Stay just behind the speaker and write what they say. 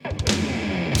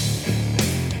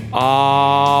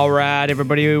All right,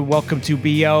 everybody, welcome to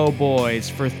BO Boys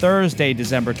for Thursday,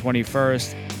 December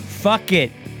 21st. Fuck it,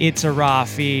 it's a raw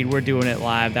feed. We're doing it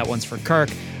live. That one's for Kirk.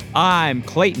 I'm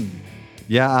Clayton.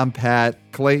 Yeah, I'm Pat.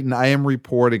 Clayton, I am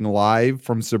reporting live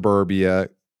from suburbia.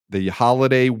 The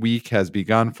holiday week has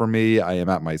begun for me. I am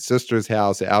at my sister's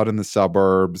house out in the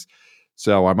suburbs.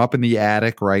 So I'm up in the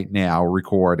attic right now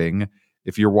recording.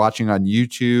 If you're watching on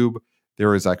YouTube,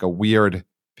 there is like a weird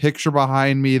picture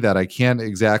behind me that I can't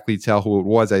exactly tell who it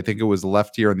was. I think it was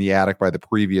left here in the attic by the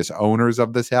previous owners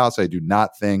of this house. I do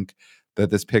not think that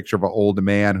this picture of an old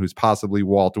man who's possibly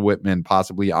Walt Whitman,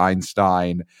 possibly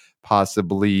Einstein,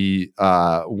 possibly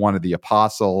one of the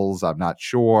apostles, I'm not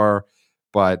sure.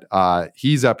 But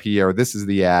he's up here. This is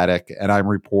the attic, and I'm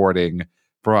reporting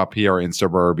from up here in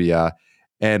suburbia.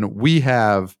 And we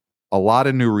have a lot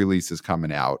of new releases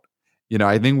coming out. You know,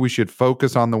 I think we should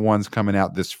focus on the ones coming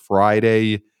out this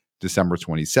Friday, December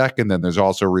 22nd. Then there's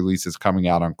also releases coming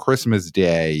out on Christmas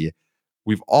Day.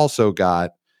 We've also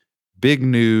got big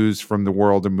news from the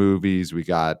world of movies. We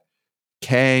got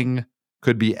Kang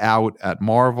could be out at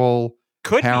Marvel.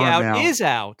 Could Paramount be out, is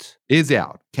out. Is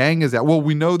out. Kang is out. Well,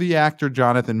 we know the actor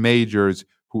Jonathan Majors,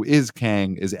 who is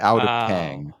Kang, is out of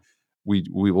Kang. We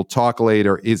will talk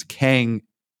later. Is Kang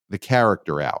the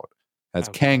character out? Has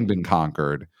Kang been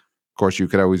conquered? Of course, you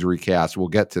could always recast. We'll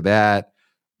get to that.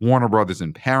 Warner Brothers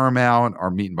and Paramount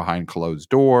are meeting behind closed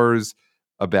doors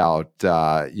about,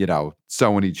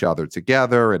 sewing each other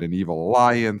together in an evil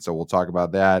alliance. So we'll talk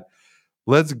about that.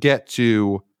 Let's get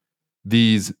to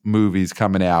these movies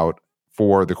coming out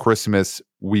for the Christmas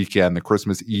weekend, the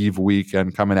Christmas Eve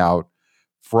weekend coming out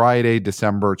Friday,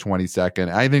 December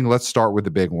 22nd. I think let's start with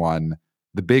the big one,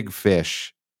 the big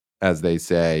fish, as they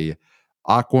say.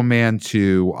 Aquaman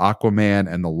 2,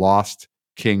 Aquaman and the Lost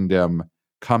Kingdom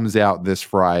comes out this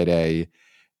Friday.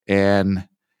 And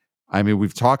I mean,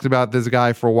 we've talked about this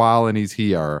guy for a while and he's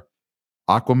here.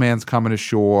 Aquaman's coming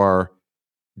ashore.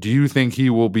 Do you think he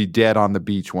will be dead on the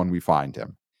beach when we find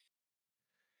him?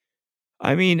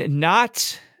 I mean,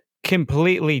 not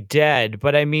completely dead,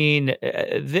 but I mean,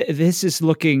 this is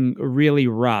looking really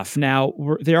rough. Now,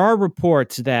 there are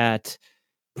reports that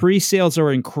pre-sales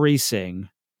are increasing,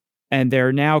 and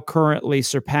they're now currently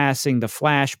surpassing The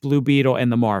Flash, Blue Beetle,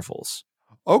 and the Marvels.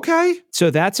 Okay.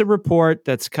 So that's a report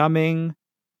that's coming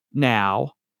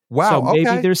now. Wow. So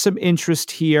maybe there's some interest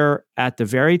here at the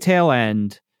very tail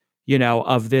end,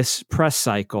 of this press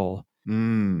cycle.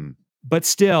 But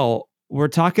still, we're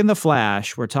talking The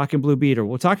Flash, we're talking Blue Beetle,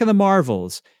 we're talking the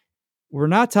Marvels. We're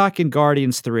not talking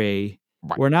Guardians 3.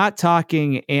 Right. We're not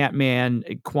talking Ant-Man,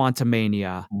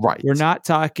 Quantumania. Right. We're not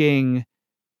talking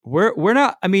we're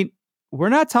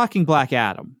not talking Black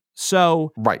Adam.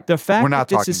 So the fact that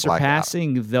this is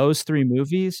surpassing those three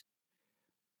movies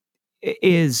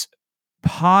is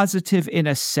positive in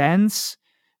a sense,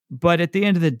 but at the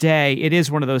end of the day, it is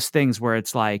one of those things where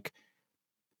it's like,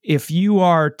 if you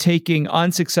are taking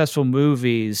unsuccessful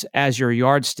movies as your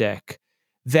yardstick,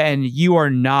 then you are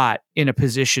not in a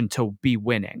position to be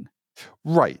winning.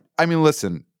 Right. I mean,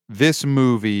 listen, this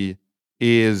movie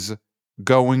is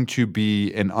going to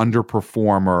be an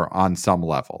underperformer on some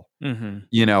level.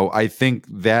 Mm-hmm. I think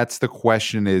that's the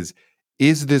question is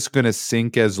this going to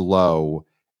sink as low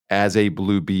as a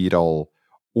Blue Beetle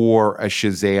or a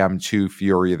Shazam 2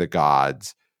 Fury of the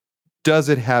Gods? Does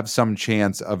it have some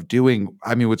chance of doing,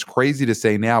 I mean, what's crazy to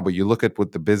say now, but you look at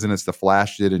what the business The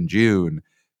Flash did in June,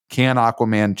 can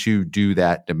Aquaman 2 do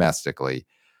that domestically?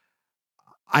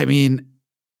 I mean,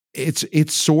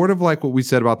 it's sort of like what we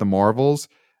said about the Marvels.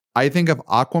 I think if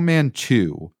Aquaman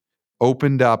 2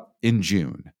 opened up in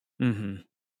June,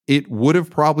 it would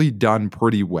have probably done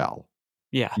pretty well.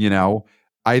 Yeah.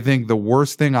 I think the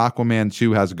worst thing Aquaman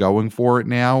 2 has going for it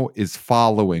now is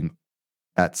following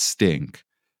that stink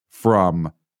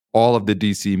from all of the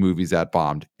DC movies that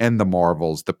bombed and the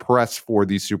Marvels. The press for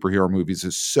these superhero movies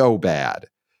is so bad.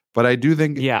 But I do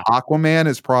think Aquaman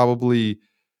is probably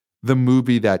the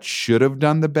movie that should have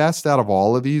done the best out of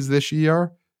all of these this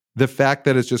year. The fact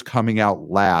that it's just coming out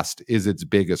last is its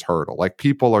biggest hurdle. Like,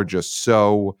 people are just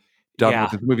so done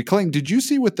with this movie. Clayton, did you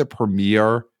see what the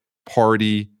premiere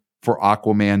party for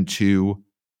Aquaman 2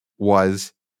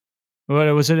 was? What,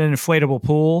 was it an inflatable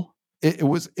pool? It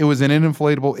was an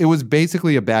inflatable. It was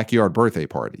basically a backyard birthday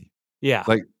party. Yeah.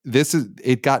 Like,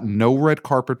 it got no red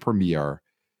carpet premiere.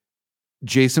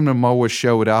 Jason Momoa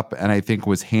showed up and I think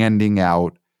was handing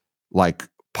out like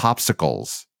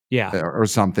popsicles. Or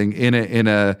something in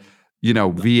a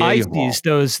VA ices,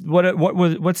 those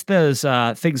what's those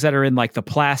things that are in like the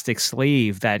plastic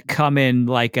sleeve that come in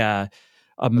like a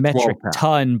metric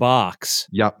ton box?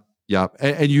 Yep. Yep.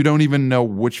 And you don't even know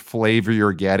which flavor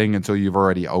you're getting until you've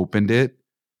already opened it,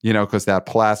 because that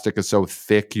plastic is so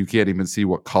thick you can't even see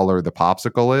what color the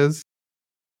popsicle is.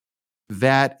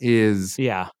 That is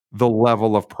the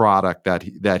level of product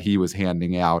that he was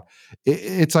handing out.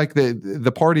 It's like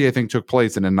the party, I think, took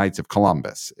place in a Knights of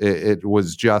Columbus. It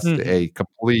was just a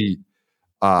complete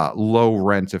low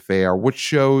rent affair, which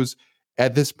shows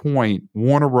at this point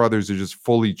Warner Brothers is just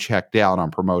fully checked out on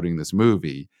promoting this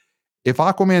movie. If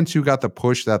Aquaman 2 got the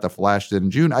push that The Flash did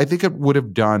in June, I think it would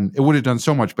have done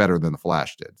so much better than The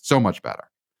Flash did. So much better.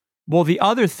 Well, the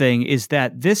other thing is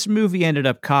that this movie ended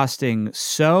up costing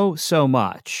so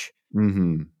much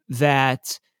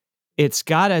that it's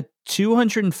got a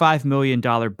 $205 million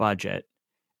budget.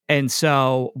 And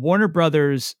so Warner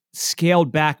Brothers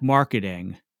scaled back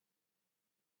marketing,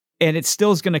 and it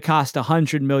still is going to cost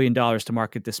 $100 million to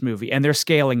market this movie. And they're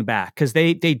scaling back because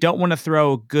they don't want to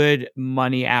throw good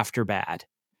money after bad.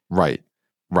 Right.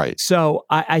 So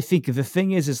I think the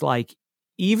thing is like,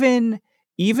 even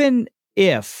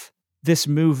if this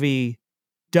movie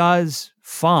does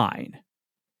fine,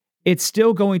 it's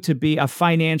still going to be a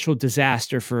financial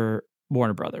disaster for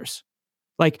Warner Brothers.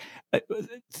 Like,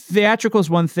 theatrical is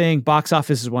one thing, box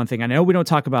office is one thing. I know we don't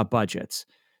talk about budgets,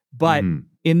 but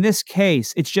in this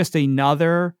case, it's just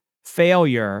another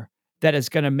failure that is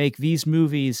going to make these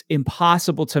movies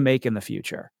impossible to make in the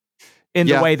future in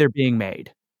the way they're being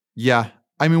made. Yeah.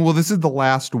 I mean, well, this is the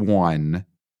last one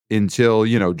until,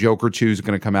 Joker 2 is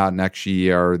going to come out next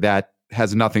year. That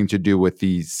has nothing to do with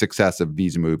the success of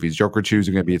these movies. Joker 2 is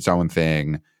going to be its own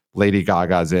thing. Lady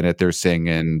Gaga's in it. They're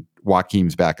singing.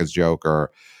 Joaquin's back as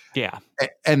Joker. Yeah.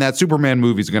 And that Superman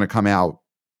movie is going to come out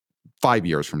 5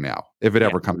 years from now, if it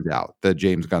ever comes out, the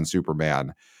James Gunn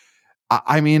Superman.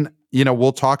 I mean,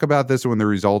 we'll talk about this when the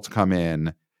results come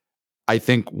in. I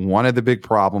think one of the big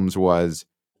problems was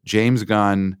James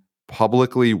Gunn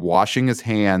publicly washing his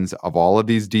hands of all of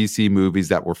these DC movies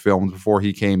that were filmed before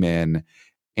he came in.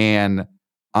 And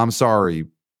I'm sorry,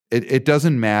 it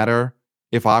doesn't matter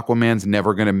if Aquaman's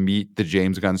never going to meet the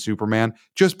James Gunn Superman.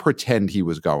 Just pretend he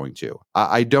was going to.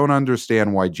 I don't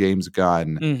understand why James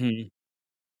Gunn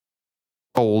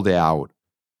sold out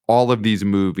all of these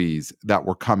movies that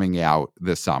were coming out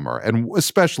this summer, and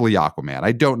especially Aquaman.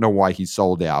 I don't know why he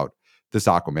sold out this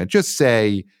Aquaman. Just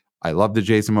say, I love the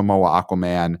Jason Momoa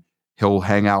Aquaman. He'll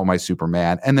hang out with my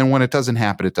Superman. And then when it doesn't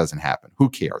happen, it doesn't happen. Who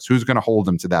cares? Who's going to hold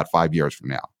him to that 5 years from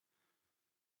now?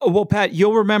 Oh, well, Pat,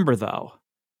 you'll remember, though,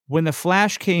 when The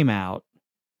Flash came out,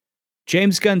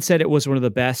 James Gunn said it was one of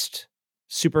the best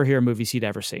superhero movies he'd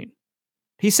ever seen.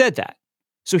 He said that.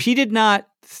 So he did not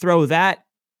throw that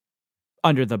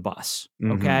under the bus,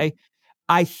 okay?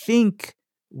 I think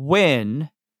when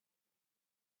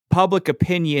public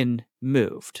opinion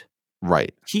moved,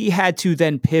 right, he had to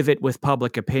then pivot with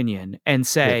public opinion and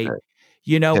say,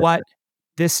 you know what?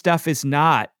 This stuff is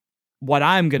not what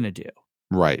I'm going to do.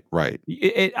 Right.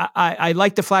 I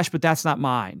like The Flash, but that's not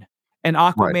mine. And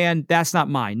Aquaman, that's not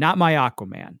mine. Not my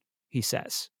Aquaman, he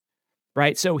says.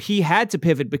 Right? So he had to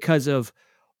pivot because of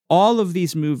all of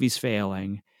these movies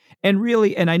failing. And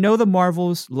really, and I know the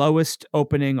Marvel's lowest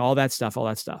opening, all that stuff.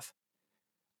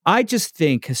 I just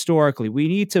think historically, we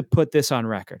need to put this on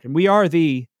record. And we are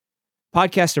the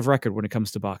podcast of record when it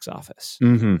comes to box office.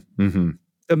 The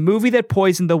movie that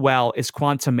poisoned the well is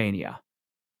Quantumania.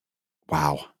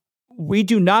 Wow. We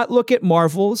do not look at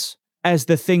Marvel's as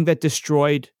the thing that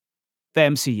destroyed the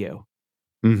MCU.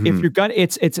 If you're gonna,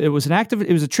 it was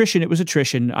attrition. It was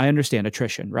attrition. I understand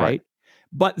attrition, right?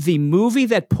 But the movie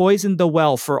that poisoned the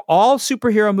well for all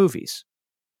superhero movies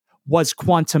was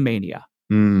Quantumania.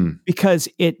 Because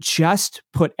it just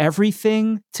put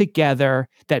everything together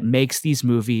that makes these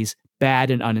movies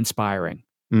bad and uninspiring.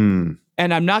 And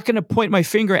I'm not going to point my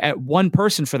finger at one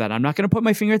person for that. I'm not going to put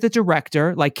my finger at the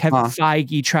director like Kevin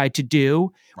Feige tried to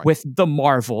do with the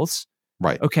Marvels.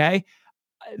 Right. Okay.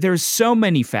 There's so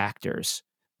many factors,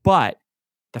 but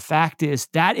the fact is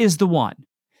that is the one.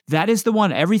 That is the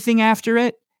one. Everything after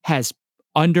it has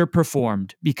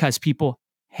underperformed because people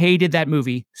hated that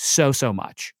movie so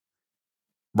much.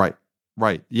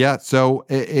 Right. Yeah. So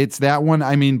it's that one.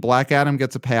 I mean, Black Adam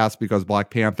gets a pass because Black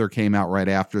Panther came out right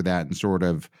after that and sort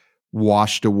of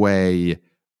washed away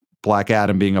Black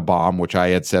Adam being a bomb, which I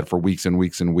had said for weeks and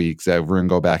weeks and weeks. Everyone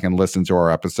go back and listen to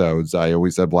our episodes. I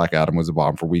always said Black Adam was a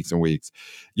bomb for weeks and weeks.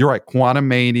 You're right.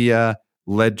 Quantumania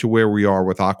led to where we are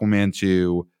with Aquaman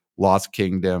 2. Lost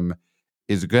Kingdom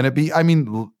is going to be, I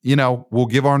mean, we'll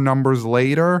give our numbers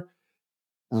later.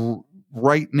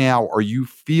 Right now, are you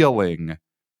feeling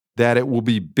that it will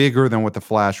be bigger than what The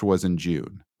Flash was in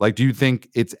June? Like, do you think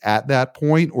it's at that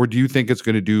point, or do you think it's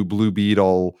going to do Blue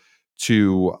Beetle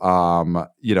to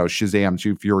Shazam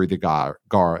 2 Fury the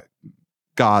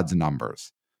God's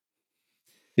numbers?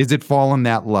 Is it fallen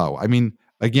that low? I mean,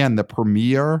 again, the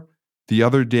premiere the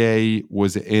other day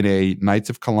was in a Knights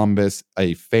of Columbus,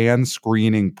 a fan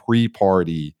screening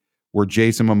pre-party where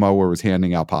Jason Momoa was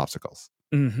handing out popsicles.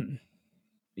 Mm-hmm.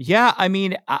 Yeah, I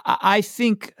mean, I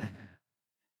think,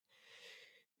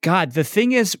 God, the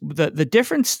thing is, the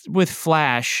difference with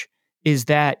Flash is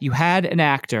that you had an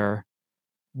actor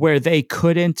where they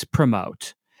couldn't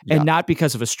promote, and not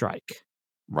because of a strike.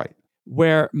 Right.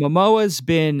 Where Momoa's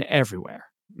been everywhere.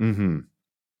 Mm-hmm.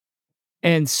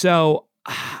 And so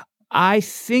I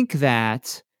think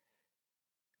that,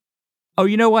 oh,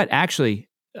 you know what? Actually,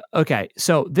 okay.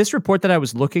 So this report that I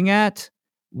was looking at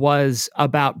was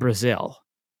about Brazil.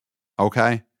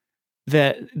 Okay.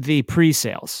 The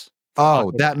pre-sales.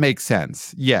 Oh, that makes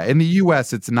sense. Yeah. In the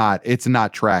US, it's not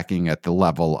tracking at the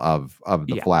level of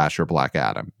the Flash or Black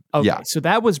Adam. Okay, yeah. So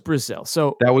that was Brazil.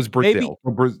 So that was Brazil.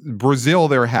 Brazil,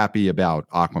 they're happy about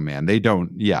Aquaman. They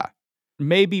don't,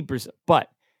 maybe Brazil. But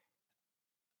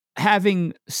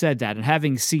having said that and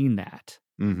having seen that,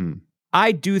 mm-hmm.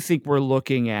 I do think we're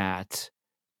looking at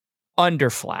under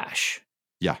Flash.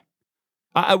 Yeah.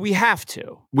 We have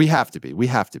to. We have to be.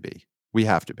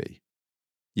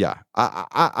 Yeah.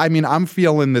 I mean, I'm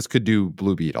feeling this could do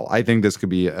Blue Beetle. I think this could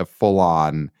be a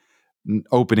full-on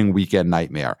opening weekend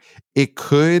nightmare. It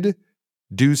could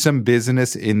do some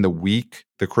business in the week,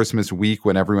 the Christmas week,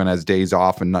 when everyone has days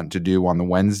off and nothing to do on the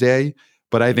Wednesday.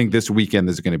 But I think this weekend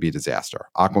is going to be a disaster.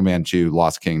 Aquaman 2,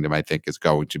 Lost Kingdom, I think, is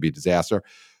going to be a disaster.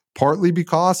 Partly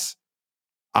because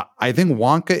I think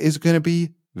Wonka is going to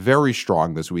be very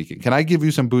strong this weekend. Can I give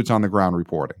you some boots on the ground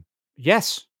reporting?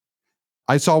 Yes.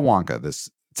 I saw Wonka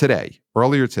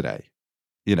earlier today.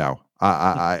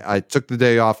 I took the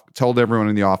day off, told everyone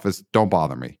in the office, don't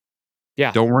bother me.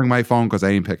 Yeah. Don't ring my phone because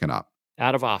I ain't picking up.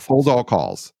 Out of office. Hold all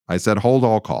calls. I said, hold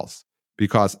all calls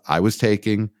because I was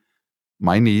taking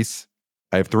my niece.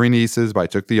 I have 3 nieces, but I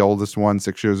took the oldest one,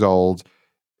 6 years old.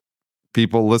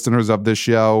 People, listeners of this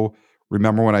show,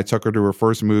 remember when I took her to her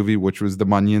first movie, which was The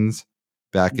Minions,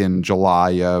 back in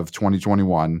July of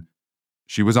 2021.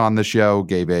 She was on the show,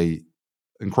 gave a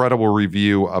incredible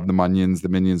review of the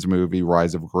Minions movie,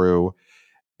 Rise of Gru,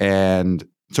 and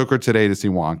took her today to see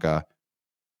Wonka.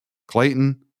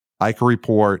 Clayton, I can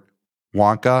report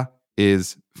Wonka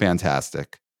is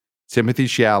fantastic. Timothée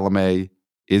Chalamet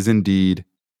is indeed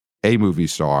a movie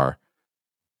star.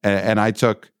 And I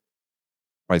took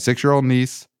my 6-year-old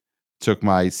niece, took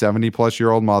my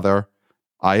 70-plus-year-old mother.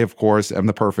 I, of course, am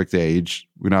the perfect age.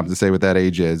 We don't have to say what that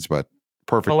age is, but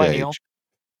perfect Millennial. age.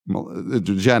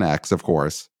 Gen X, of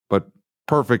course, but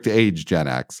perfect age Gen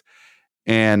X.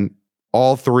 And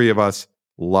all 3 of us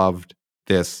loved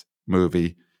this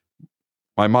movie.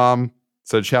 My mom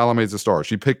said Chalamet's a star.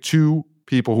 She picked 2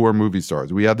 people who are movie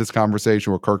stars. We had this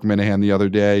conversation with Kirk Minahan the other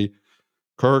day.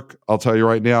 Kirk, I'll tell you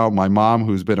right now, my mom,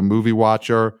 who's been a movie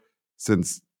watcher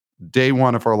since day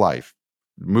one of her life,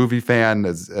 movie fan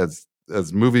as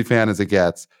movie fan as it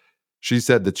gets, she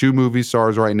said the 2 movie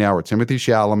stars right now are Timothée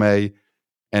Chalamet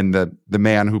and the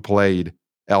man who played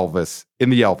Elvis in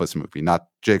the Elvis movie, not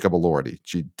Jacob Elordi.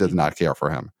 She does not care for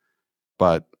him.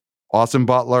 But Austin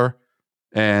Butler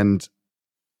and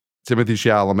Timothée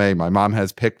Chalamet, my mom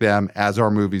has picked them as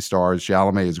our movie stars.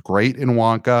 Chalamet is great in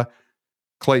Wonka.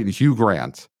 Clayton, Hugh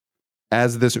Grant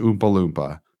as this Oompa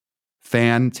Loompa.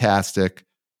 Fantastic.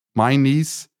 My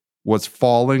niece was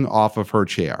falling off of her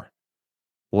chair,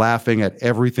 laughing at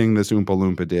everything this Oompa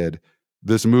Loompa did.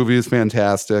 This movie is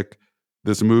fantastic.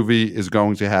 This movie is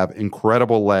going to have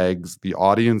incredible legs. The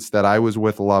audience that I was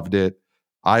with loved it.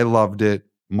 I loved it.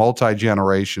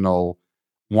 Multi-generational.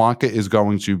 Wonka is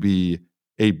going to be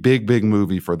a big, big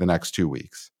movie for the next 2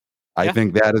 weeks. I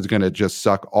think that is going to just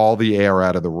suck all the air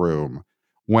out of the room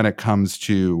when it comes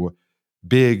to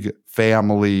big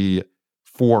family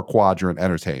 4-quadrant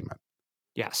entertainment.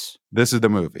 Yes. This is the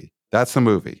movie. That's the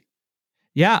movie.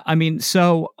 Yeah. I mean,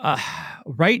 so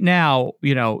right now,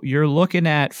 you're looking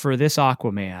at, for this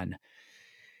Aquaman,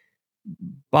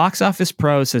 Box Office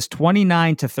Pro says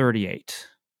 29 to 38.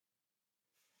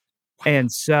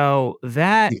 And so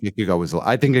that I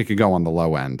think it could go on the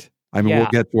low end. I mean, we'll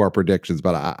get to our predictions,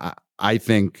 but I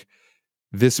think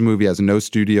this movie has no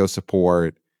studio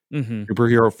support. Mm-hmm.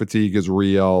 Superhero fatigue is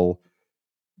real.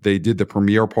 They did the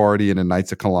premiere party in a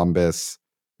Knights of Columbus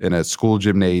in a school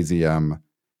gymnasium.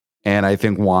 And I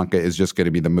think Wonka is just going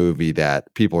to be the movie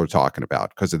that people are talking about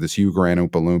because of this Hugh Grant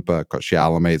Oompa Loompa, because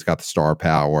Chalamet's got the star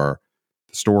power.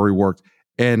 The story worked.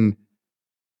 And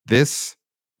this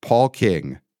Paul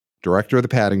King, director of the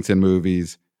Paddington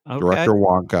movies, director of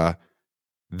Wonka,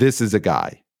 this is a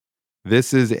guy.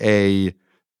 This is a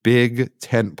big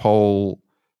tentpole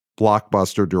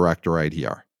blockbuster director right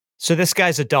here. So this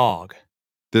guy's a dog.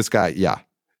 This guy, yeah.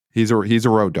 He's a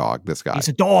road dog, this guy. He's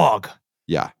a dog.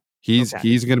 Yeah. He's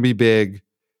going to be big.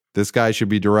 This guy should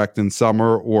be directing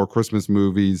summer or Christmas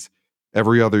movies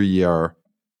every other year.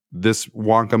 This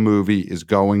Wonka movie is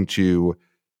going to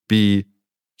be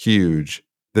huge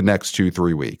the next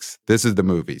 2-3 weeks. This is the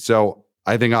movie. So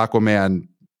I think Aquaman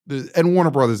and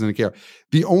Warner Brothers didn't care.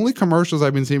 The only commercials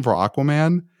I've been seeing for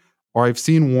Aquaman are I've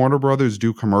seen Warner Brothers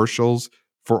do commercials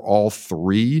for all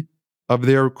 3 of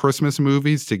their Christmas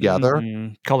movies together.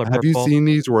 Mm-hmm. Color Purple. Have you seen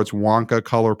these where it's Wonka,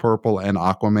 Color Purple, and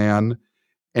Aquaman?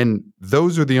 And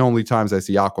those are the only times I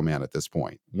see Aquaman at this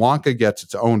point. Wonka gets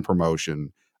its own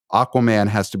promotion. Aquaman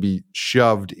has to be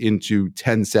shoved into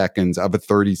 10 seconds of a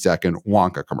 30-second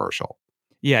Wonka commercial.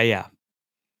 Yeah.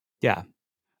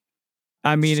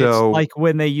 I mean, it's like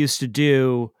when they used to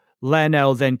do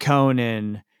Leno, then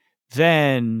Conan,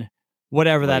 then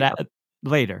whatever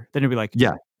later. Then it'd be like,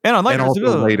 yeah. And on later,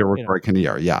 later with Greg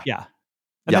Kinnear. Yeah. Yeah.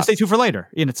 And then stay tuned for later.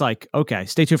 And it's like, okay,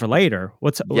 stay tuned for later.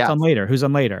 What's on later? Who's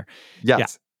on later?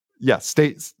 Yes. Yeah.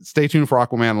 Stay tuned for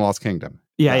Aquaman and Lost Kingdom.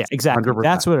 Yeah, exactly. 100%.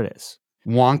 That's what it is.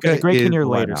 Wonka Greg is Kinnear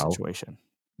Leno. Later situation.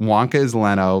 Wonka is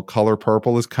Leno. Color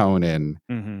Purple is Conan.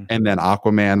 Mm-hmm. And then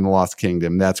Aquaman and the Lost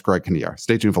Kingdom. That's Greg Kinnear.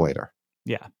 Stay tuned for later.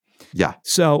 Yeah.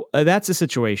 So that's the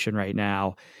situation right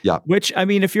now. Yeah. Which, I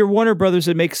mean, if you're Warner Brothers,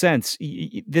 it makes sense.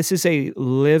 This is a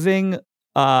living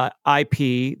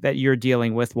IP that you're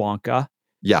dealing with, Wonka.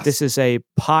 Yes. This is a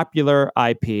popular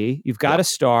IP. You've got a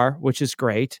star, which is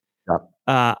great. Yep.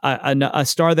 A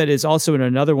star that is also in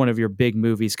another one of your big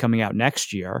movies coming out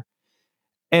next year.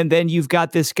 And then you've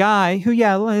got this guy who,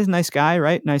 he's a nice guy,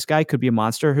 right? Nice guy, could be a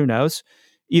monster. Who knows?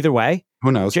 Either way.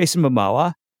 Who knows? Jason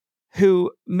Momoa,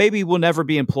 who maybe will never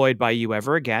be employed by you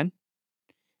ever again.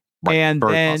 Right. And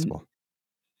Very then, possible.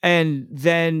 And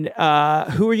then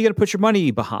who are you going to put your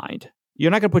money behind?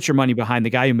 You're not going to put your money behind the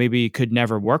guy who maybe could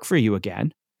never work for you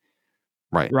again.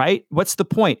 Right? What's the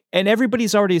point? And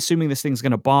everybody's already assuming this thing's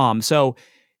going to bomb. So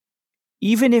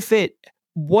even if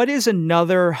what is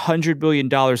another $100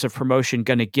 billion of promotion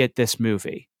going to get this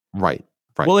movie? Right.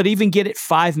 Will it even get it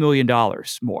 $5 million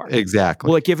more? Exactly.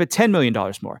 Will it give it $10 million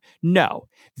more? No.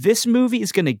 This movie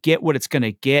is going to get what it's going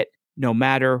to get no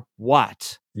matter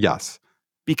what. Yes.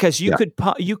 Because you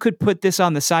could put this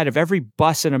on the side of every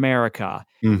bus in America,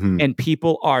 and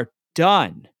people are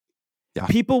done. Yeah.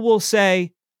 People will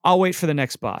say, "I'll wait for the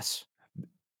next bus."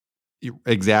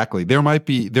 Exactly. There might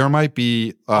be.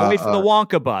 I'll wait for the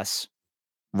Wonka bus.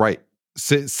 Right.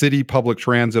 City public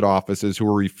transit offices who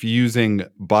are refusing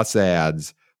bus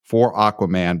ads for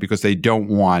Aquaman because they don't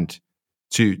want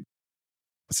to.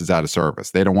 This is out of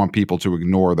service. They don't want people to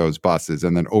ignore those buses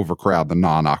and then overcrowd the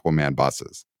non-Aquaman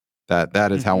buses.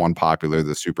 That is how unpopular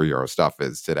the superhero stuff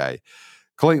is today.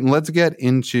 Clayton, let's get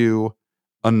into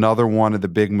another one of the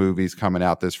big movies coming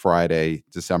out this Friday,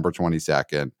 December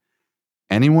 22nd.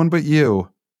 Anyone But You,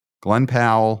 Glenn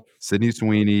Powell, Sydney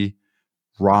Sweeney,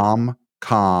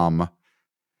 rom-com.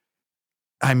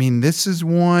 I mean, this is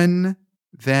one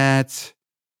that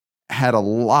had a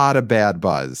lot of bad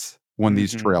buzz when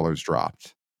these trailers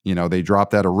dropped. You know, they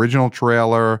dropped that original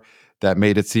trailer that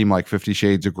made it seem like 50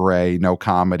 Shades of Grey, no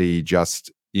comedy, just,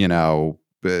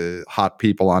 hot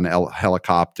people on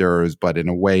helicopters, but in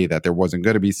a way that there wasn't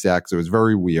going to be sex. It was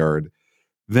very weird.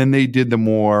 Then they did the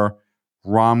more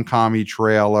rom-com-y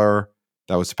trailer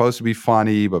that was supposed to be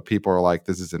funny, but people are like,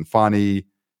 this isn't funny.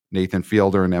 Nathan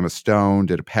Fielder and Emma Stone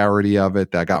did a parody of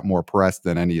it that got more press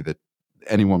than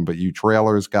Anyone But You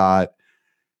trailers got.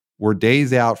 We're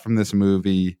days out from this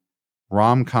movie.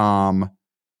 Rom-com.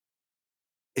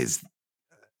 Is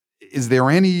there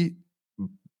any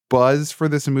buzz for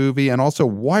this movie? And also,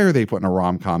 why are they putting a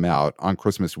rom-com out on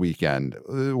Christmas weekend?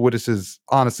 What is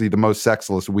honestly the most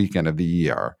sexless weekend of the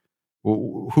year?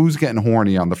 Who's getting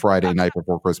horny on the Friday night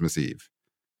before Christmas Eve?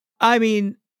 I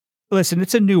mean, listen,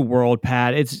 it's a new world,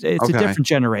 Pat. It's a different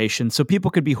generation, so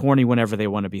people could be horny whenever they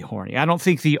want to be horny. I don't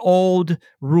think the old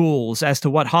rules as to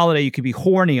what holiday you could be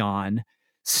horny on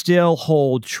still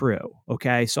hold true.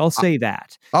 Okay, so I'll say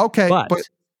that. Okay,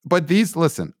 but these,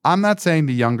 listen, I'm not saying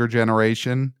the younger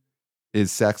generation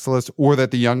is sexless or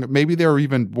that maybe they're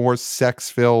even more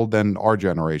sex filled than our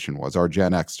generation was, our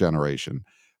Gen X generation,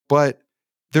 but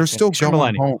they're still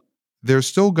going home. They're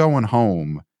still going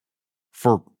home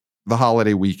for the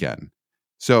holiday weekend.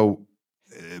 So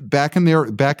back in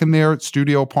their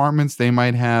studio apartments, they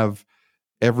might have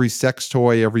every sex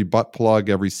toy, every butt plug,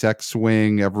 every sex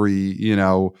swing, every,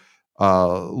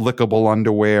 lickable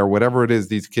underwear, whatever it is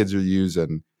these kids are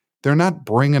using. They're not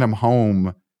bringing them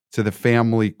home to the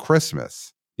family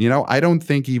Christmas. I don't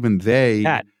think even they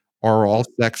are all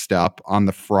sexed up on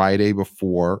the Friday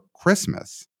before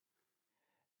Christmas.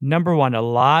 Number one, a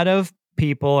lot of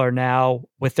people are now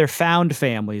with their found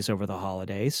families over the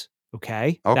holidays.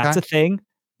 Okay. That's a thing.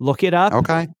 Look it up.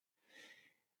 Okay.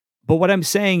 But what I'm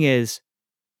saying is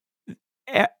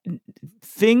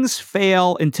things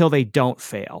fail until they don't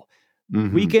fail.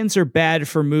 Mm-hmm. Weekends are bad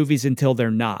for movies until they're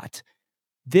not.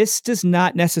 This does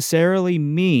not necessarily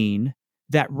mean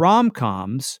that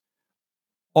rom-coms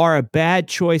are a bad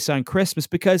choice on Christmas,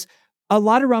 because a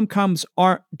lot of rom-coms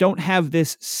don't have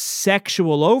this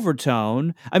sexual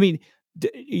overtone. I mean,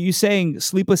 you saying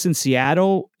Sleepless in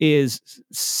Seattle is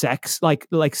sex, like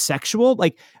sexual?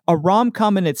 Like a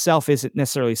rom-com in itself isn't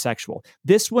necessarily sexual.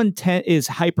 This one is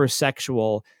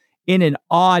hypersexual in an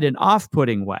odd and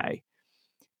off-putting way.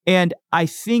 And I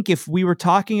think if we were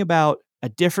talking about a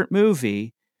different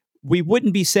movie, we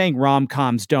wouldn't be saying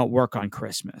rom-coms don't work on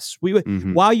Christmas. We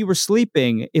would, While You Were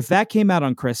Sleeping, if that came out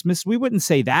on Christmas, we wouldn't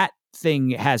say that thing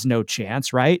has no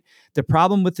chance, right? The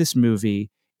problem with this movie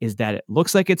is that it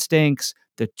looks like it stinks.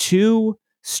 The two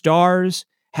stars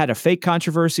had a fake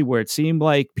controversy where it seemed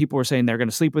like people were saying they're going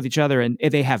to sleep with each other, and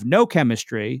they have no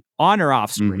chemistry on or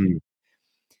off screen.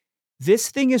 This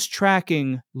thing is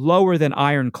tracking lower than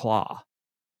Iron Claw.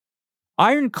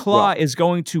 Iron Claw is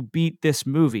going to beat this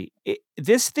movie.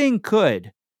 This thing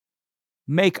could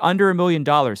make under $1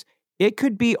 million. It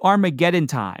could be Armageddon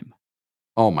time.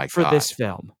 Oh my God. For this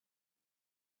film.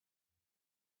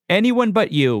 Anyone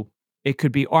but you, it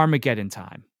could be Armageddon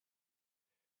time.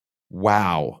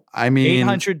 Wow. I mean,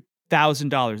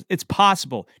 $800,000. It's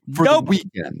possible. For the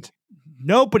weekend.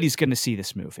 Nobody's going to see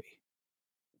this movie.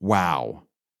 Wow.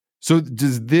 So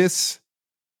does this,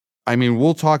 I mean,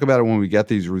 we'll talk about it when we get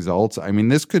these results. I mean,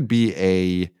 this could be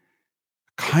a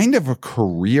kind of a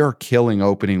career-killing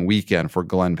opening weekend for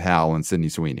Glenn Powell and Sydney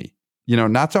Sweeney.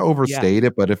 Not to overstate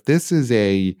it, but if this is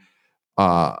a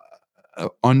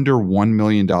under $1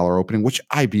 million opening, which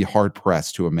I'd be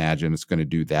hard-pressed to imagine it's going to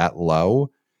do that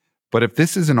low, but if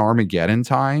this is an Armageddon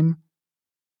time,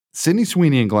 Sydney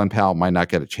Sweeney and Glenn Powell might not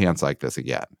get a chance like this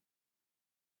again.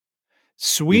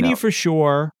 Sweeney for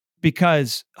sure,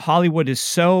 because Hollywood is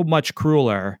so much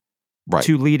crueler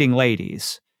to leading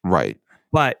ladies. Right.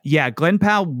 But yeah, Glenn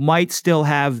Powell might still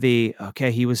have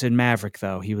he was in Maverick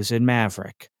though. He was in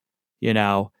Maverick,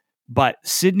 but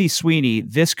Sydney Sweeney,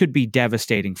 this could be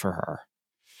devastating for her.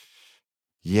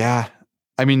 Yeah.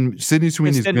 I mean, Sydney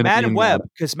Sweeney's going to be Madam Web,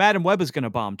 because Madam Web is going to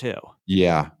bomb too.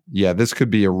 Yeah. Yeah. This could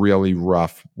be a really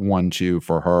rough 1-2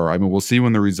 for her. I mean, we'll see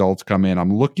when the results come in.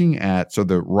 I'm looking at, so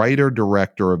the writer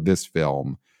director of this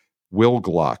film, Will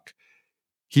Gluck,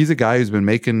 he's a guy who's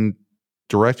been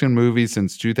directing movies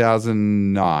since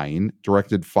 2009,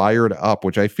 directed Fired Up,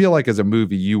 which I feel like is a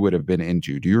movie you would have been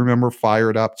into. Do you remember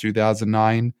Fired Up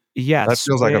 2009? Yes. That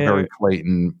feels like a very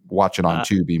Clayton watch it on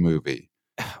Tubi movie.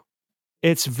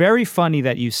 It's very funny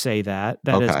that you say that.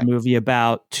 That is a movie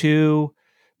about two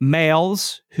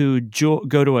males who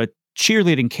go to a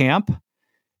cheerleading camp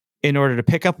in order to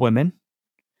pick up women.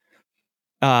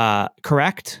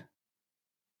 Correct?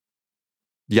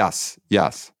 Yes.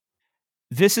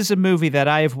 This is a movie that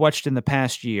I have watched in the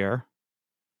past year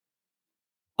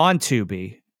on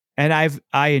Tubi, and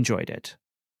I enjoyed it.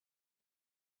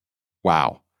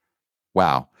 Wow.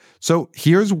 So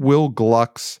here's Will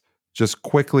Gluck's, just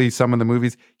quickly, some of the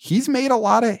movies. He's made a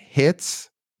lot of hits,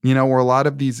 or a lot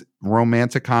of these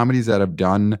romantic comedies that have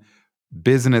done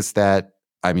business that,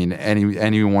 I mean,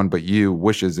 anyone but you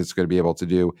wishes it's going to be able to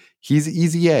do. He's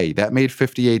Easy A. That made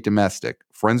 58 domestic.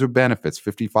 Friends with Benefits,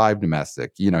 55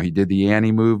 domestic. He did the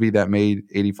Annie movie that made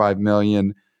 85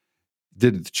 million.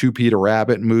 Did the 2 Peter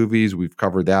Rabbit movies. We've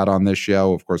covered that on this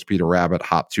show. Of course, Peter Rabbit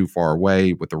hopped too far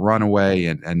away with The Runaway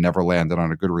and never landed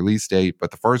on a good release date.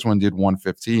 But the first one did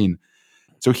 115.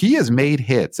 So he has made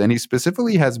hits, and he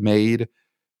specifically has made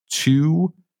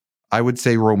 2, I would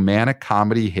say, romantic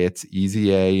comedy hits,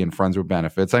 Easy A and Friends with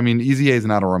Benefits. I mean, Easy A is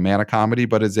not a romantic comedy,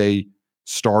 but is a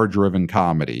star-driven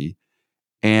comedy.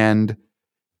 And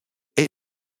it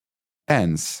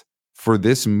ends for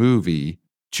this movie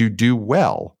to do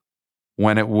well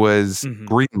when it was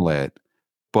greenlit.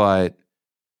 But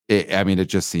it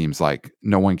just seems like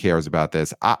no one cares about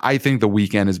this. I think The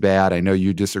Weeknd is bad. I know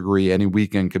you disagree. Any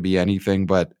weekend could be anything,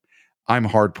 but I'm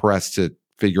hard-pressed to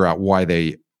figure out why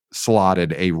they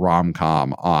slotted a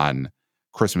rom-com on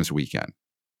Christmas weekend.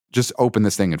 Just open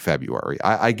this thing in February.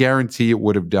 I guarantee it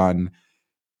would have done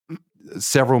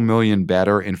several million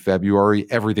better in February,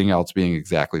 everything else being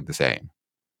exactly the same.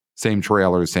 Same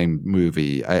trailer, same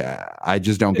movie. I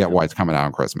just don't get why it's coming out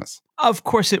on Christmas. Of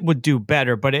course it would do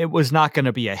better, but it was not going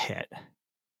to be a hit.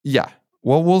 Yeah.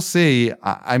 Well, we'll see.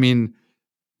 I mean,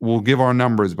 we'll give our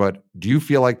numbers, but do you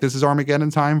feel like this is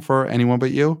Armageddon time for Anyone But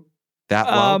You? That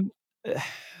low?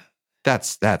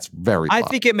 That's very low. I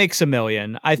think it makes $1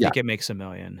 million. I think it makes $1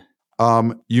 million.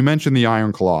 You mentioned the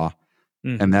Iron Claw,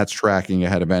 and that's tracking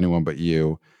ahead of Anyone But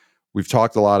You. We've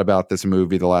talked a lot about this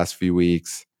movie the last few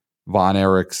weeks. Von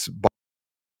Erich's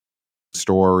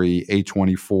story,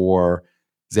 A24,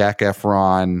 Zac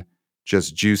Efron,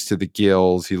 just juiced to the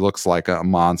gills. He looks like a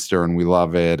monster, and we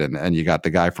love it. And you got the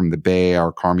guy from The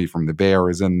Bear, Carmi from The Bear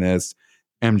is in this.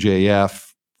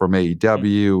 MJF from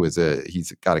AEW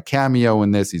he's got a cameo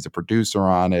in this. He's a producer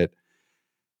on it.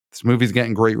 This movie's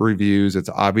getting great reviews. It's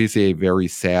obviously a very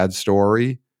sad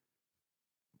story,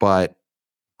 but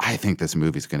I think this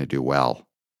movie's going to do well.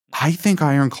 I think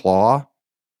Iron Claw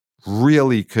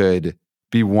really could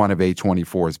be one of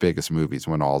A24's biggest movies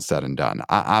when all's said and done.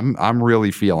 I'm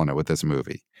really feeling it with this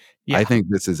movie. Yeah. I think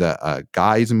this is a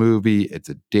guy's movie. It's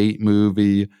a date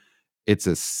movie. It's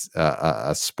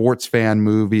a sports fan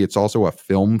movie. It's also a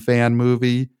film fan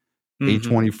movie.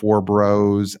 A24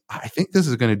 bros. I think this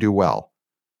is going to do well.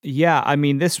 Yeah, I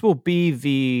mean, this will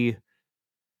definitely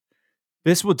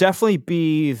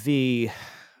be the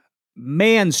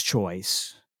man's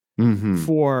choice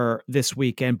for this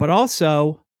weekend, but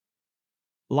also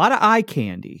a lot of eye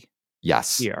candy.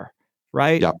 Yes. Here,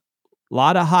 right? Yep. A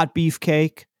lot of hot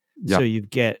beefcake. Yep. So you'll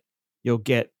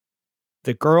get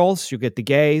the girls, you'll get the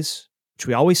gays, which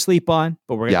we always sleep on,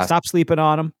 but we're going to stop sleeping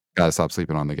on them. Gotta stop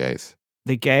sleeping on the gays.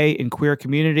 The gay and queer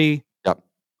community. Yep.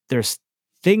 There's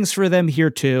things for them here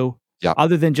too. Yep.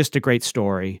 Other than just a great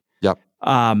story. Yep.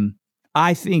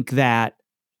 I think that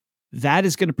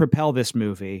is going to propel this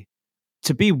movie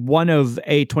to be one of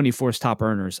A24's top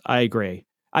earners. I agree.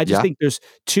 I just think there's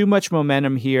too much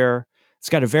momentum here. It's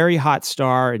got a very hot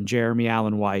star in Jeremy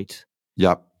Allen White.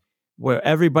 Yep. Where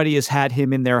everybody has had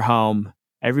him in their home.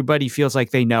 Everybody feels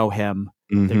like they know him.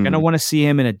 They're going to want to see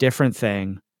him in a different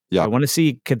thing. Yep. I want to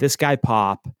see, could this guy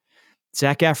pop?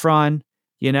 Zac Efron,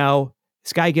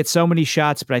 this guy gets so many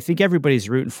shots, but I think everybody's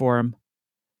rooting for him.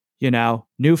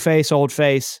 New face, old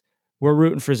face. We're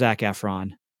rooting for Zac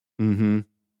Efron.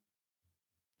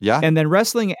 Yeah. And then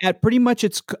wrestling at pretty much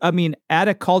at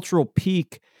a cultural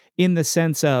peak in the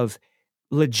sense of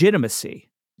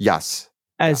legitimacy. Yes.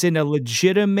 As in a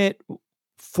legitimate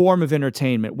form of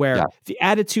entertainment where the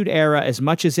Attitude Era, as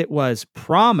much as it was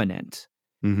prominent,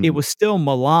 it was still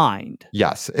maligned.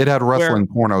 Yes. It had wrestling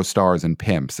porno stars and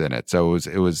pimps in it. So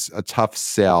it was a tough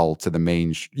sell to the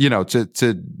main,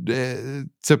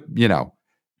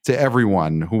 to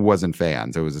everyone who wasn't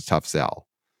fans. It was a tough sell.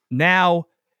 Now,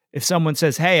 if someone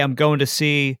says, hey, I'm going to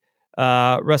see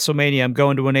WrestleMania, I'm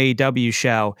going to an AEW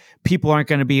show, people aren't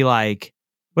going to be like,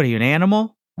 what are you, an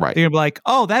animal? Right. They're going to be like,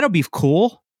 oh, that'll be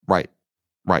cool. Right.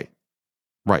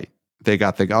 They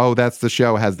got that's the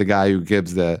show, has the guy who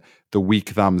gives the weak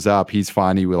thumbs up. He's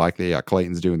funny. We like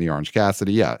Clayton's doing the Orange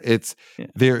Cassidy. Yeah.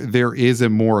 There is a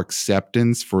more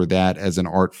acceptance for that as an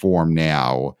art form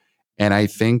now. And I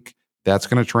think that's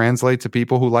going to translate to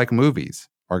people who like movies.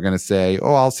 Are going to say,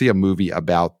 oh, I'll see a movie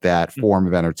about that form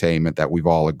of entertainment that we've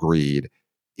all agreed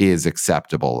is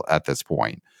acceptable at this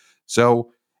point.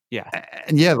 So,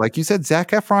 like you said,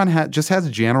 Zac Efron just has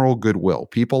general goodwill.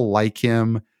 People like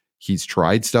him. He's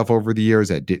tried stuff over the years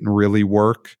that didn't really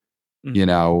work. His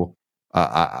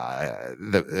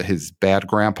Bad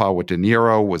Grandpa with De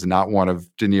Niro was not one of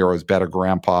De Niro's better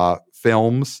grandpa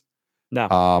films.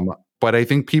 No. But I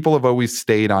think people have always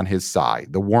stayed on his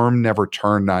side. The worm never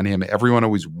turned on him. Everyone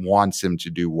always wants him to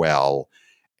do well.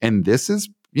 And this is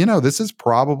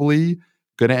probably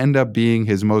going to end up being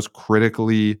his most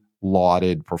critically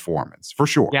lauded performance, for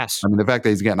sure. Yes. I mean, the fact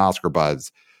that he's getting Oscar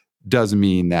buzz does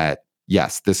mean that,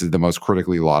 yes, this is the most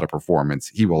critically lauded performance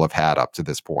he will have had up to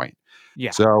this point. Yeah.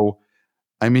 So,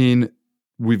 I mean,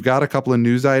 we've got a couple of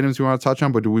news items we want to touch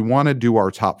on, but do we want to do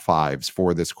our top fives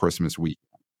for this Christmas week?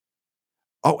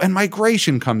 Oh, and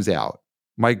Migration comes out.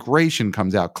 Clayton,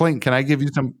 can I give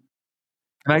you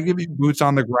boots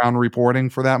on the ground reporting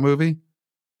for that movie?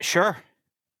 Sure.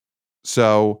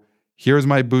 So here's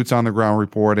my boots on the ground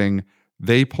reporting.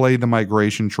 They played the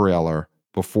Migration trailer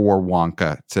before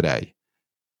Wonka today.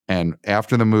 And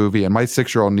after the movie, and my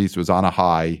 6-year-old niece was on a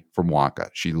high from Wonka.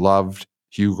 She loved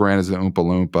Hugh Grant as the Oompa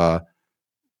Loompa.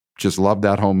 Just loved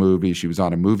that whole movie. She was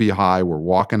on a movie high. We're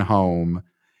walking home,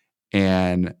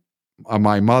 and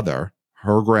my mother,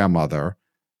 her grandmother,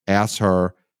 asked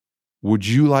her, would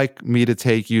you like me to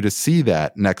take you to see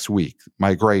that next week,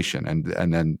 Migration?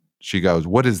 And then she goes,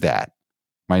 what is that?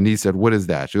 My niece said, what is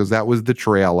that? She goes, that was the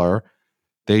trailer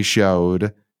they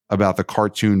showed about the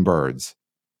cartoon birds.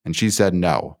 And she said,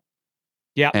 no.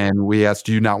 Yeah. And we asked,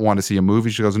 do you not want to see a movie?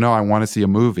 She goes, no, I want to see a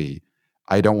movie.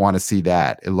 I don't want to see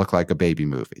that. It looked like a baby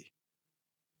movie.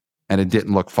 And it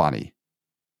didn't look funny.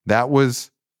 That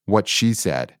was what she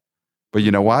said. But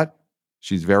you know what?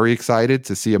 She's very excited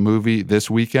to see a movie this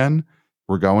weekend.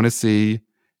 We're going to see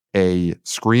a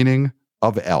screening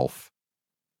of Elf.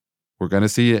 We're going to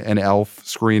see an Elf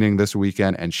screening this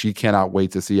weekend, and she cannot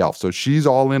wait to see Elf. So she's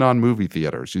all in on movie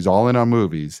theater. She's all in on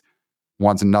movies,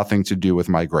 wants nothing to do with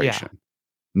migration. Yeah.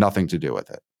 Nothing to do with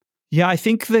it. Yeah, I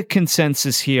think the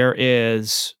consensus here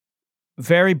is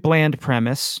very bland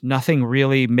premise, nothing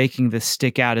really making this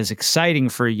stick out as exciting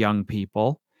for young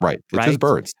people. Right. It's just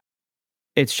birds.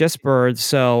 It's just birds.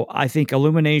 So I think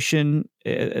Illumination,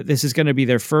 this is going to be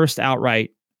their first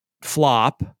outright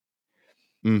flop.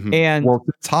 Mm-hmm. And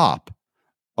it's Hop.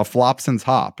 A flop since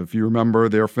Hop. If you remember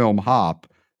their film Hop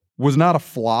was not a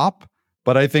flop,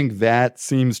 but I think that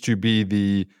seems to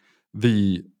be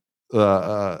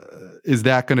is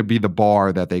that going to be the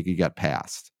bar that they could get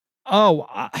past? Oh,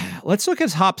 let's look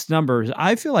at Hop's numbers.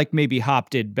 I feel like maybe Hop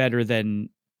did better than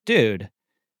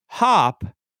Hop.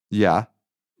 Yeah.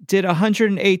 Did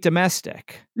 108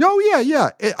 domestic. Oh, yeah.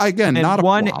 Again, and not a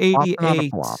 188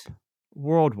 flop.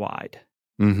 Worldwide.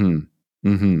 Mm-hmm.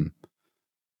 Mm-hmm.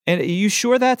 And are you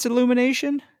sure that's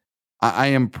Illumination? I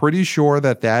am pretty sure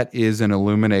that is an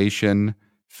Illumination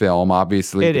film.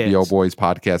 Obviously, the BO Boys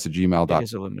podcast at gmail.com. It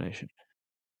is Illumination.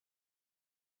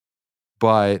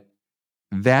 But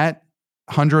that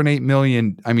 108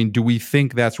 million, I mean, do we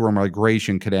think that's where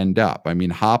migration could end up? I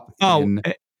mean, Hop in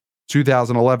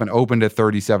 2011 opened at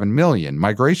 37 million.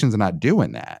 Migration's not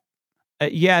doing that.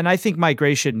 Yeah, and I think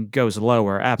migration goes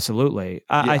lower. Absolutely.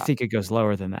 I think it goes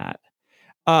lower than that.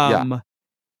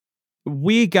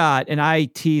 We got, and I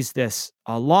teased this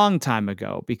a long time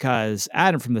ago because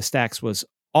Adam from the Stacks was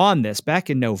on this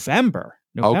back in November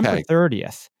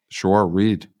 30th. Sure,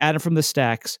 read. Adam from the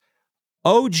Stacks,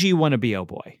 OG wanna be oh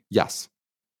boy. Yes.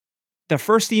 The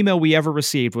first email we ever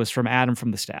received was from Adam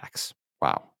from the Stacks.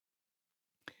 Wow.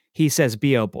 He says,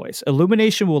 BO Boys,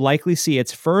 Illumination will likely see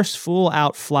its first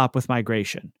full-out flop with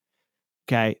migration.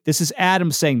 Okay? This is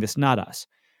Adam saying this, not us.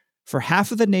 For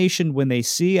half of the nation, when they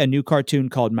see a new cartoon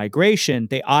called Migration,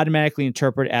 they automatically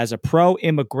interpret it as a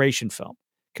pro-immigration film.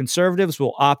 Conservatives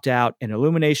will opt out, and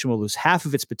Illumination will lose half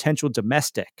of its potential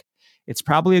domestic. It's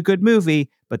probably a good movie,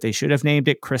 but they should have named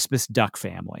it Christmas Duck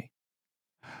Family.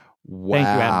 Wow. Thank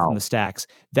you, Adam from the Stacks.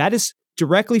 That is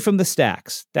directly from the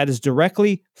Stacks. That is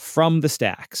directly from the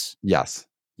Stacks. Yes.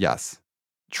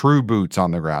 True boots on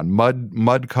the ground.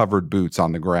 Mud-covered boots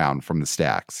on the ground from the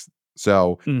Stacks.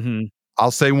 So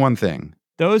I'll say one thing.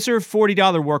 Those are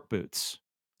 $40 work boots.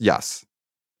 Yes.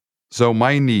 So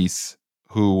my niece,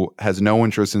 who has no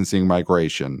interest in seeing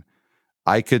migration,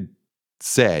 I could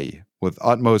say with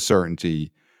utmost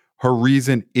certainty, her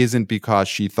reason isn't because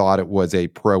she thought it was a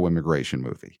pro-immigration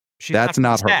movie. That's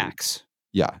not her. Stacks.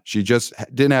 Yeah. She just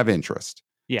didn't have interest.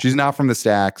 Yeah. She's not from the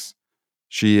Stacks.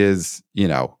 She is,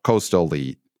 coastal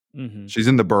elite. Mm-hmm. She's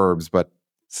in the burbs, but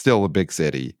still a big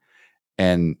city.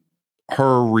 And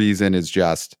her reason is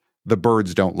just the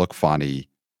birds don't look funny.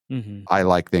 Mm-hmm. I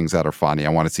like things that are funny. I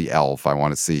want to see Elf. I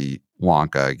want to see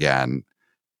Wonka again.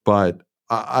 But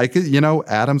I could,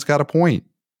 Adam's got a point.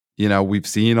 We've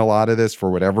seen a lot of this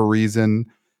for whatever reason,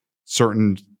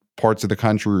 certain parts of the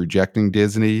country rejecting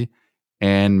Disney,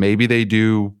 and maybe they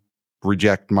do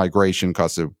reject migration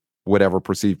because of whatever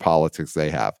perceived politics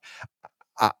they have.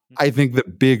 I think the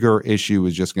bigger issue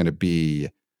is just going to be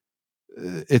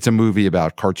it's a movie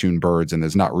about cartoon birds, and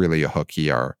there's not really a hook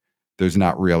here. There's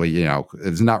not really,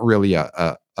 there's not really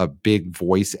a big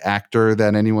voice actor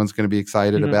that anyone's going to be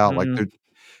excited about. Like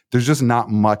there's just not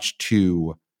much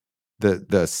to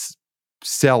the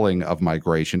selling of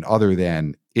migration other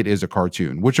than it is a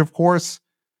cartoon, which of course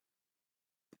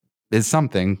is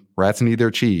something. Rats need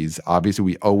their cheese. Obviously,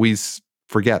 we always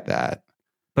forget that.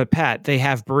 But Pat, they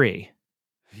have Brie.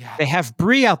 Yeah. They have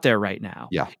Brie out there right now.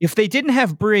 Yeah. If they didn't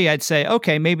have Brie, I'd say,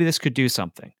 okay, maybe this could do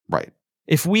something. Right.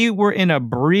 If we were in a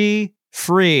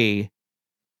Brie-free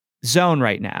zone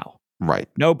right now, right,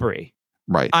 no Brie,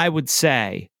 right, I would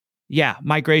say, yeah,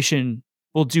 migration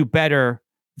will do better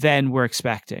than we're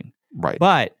expecting. Right.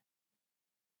 But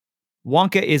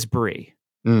Wonka is Brie.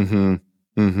 Mm-hmm.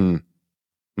 Mm-hmm.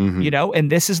 Mm-hmm.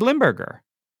 And this is Limburger.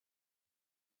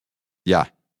 Yeah.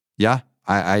 Yeah.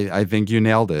 I think you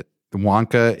nailed it.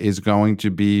 Wonka is going to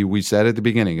be, we said at the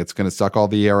beginning, it's going to suck all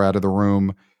the air out of the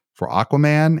room for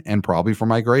Aquaman and probably for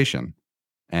migration.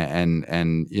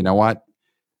 And you know what?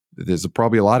 There's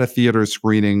probably a lot of theaters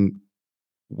screening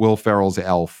Will Ferrell's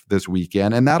Elf this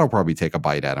weekend, and that'll probably take a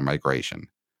bite out of migration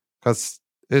because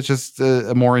It's just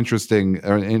a more interesting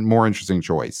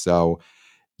choice. So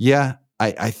yeah,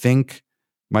 I think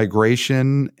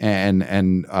Migration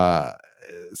and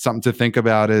something to think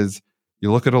about is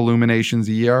you look at Illumination's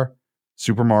year,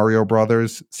 Super Mario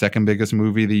Brothers, second biggest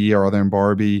movie of the year other than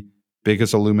Barbie,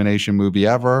 biggest Illumination movie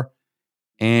ever,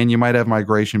 and you might have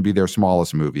Migration be their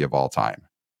smallest movie of all time.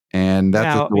 And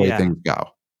that's just the way things go.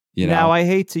 Now, I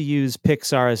hate to use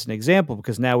Pixar as an example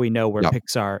because now we know where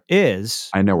Pixar is.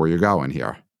 I know where you're going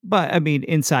here. But, I mean,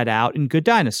 Inside Out and Good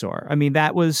Dinosaur. I mean,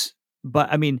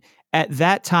 at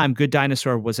that time, Good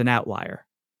Dinosaur was an outlier.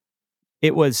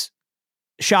 It was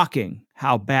shocking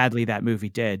how badly that movie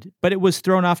did, but it was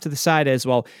thrown off to the side as,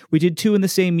 well, we did 2 in the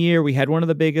same year, we had one of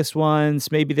the biggest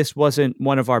ones, maybe this wasn't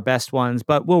one of our best ones,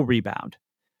 but we'll rebound.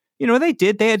 They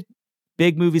had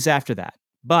big movies after that.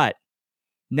 But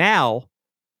now,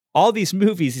 all these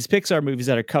movies, these Pixar movies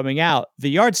that are coming out, the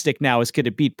yardstick now is going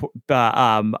to beat what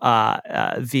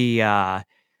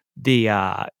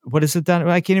is it done?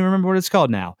 I can't even remember what it's called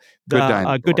now.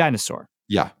 Good Dinosaur.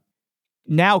 Yeah.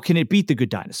 Now, can it beat the Good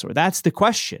Dinosaur? That's the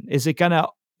question. Is it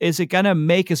gonna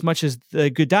make as much as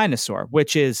the Good Dinosaur,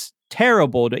 which is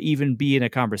terrible to even be in a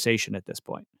conversation at this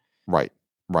point? Right.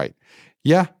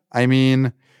 Yeah. I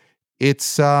mean,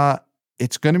 it's going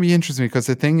to be interesting because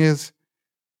the thing is,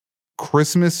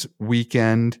 Christmas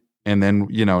weekend and then,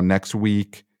 next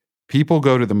week, people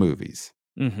go to the movies.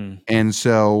 Mm-hmm. And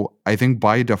so I think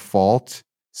by default,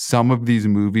 some of these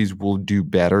movies will do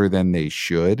better than they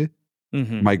should.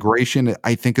 Mm-hmm. Migration,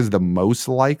 I think, is the most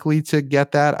likely to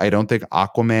get that. I don't think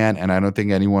Aquaman and I don't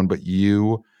think anyone but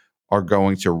you are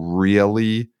going to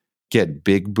really get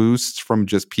big boosts from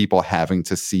just people having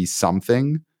to see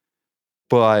something.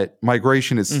 But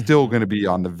Migration is still going to be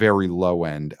on the very low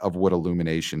end of what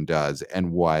Illumination does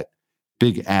and what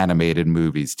big animated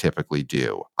movies typically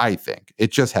do, I think.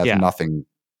 It just has nothing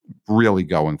really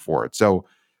going for it. So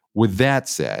with that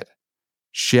said,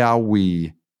 shall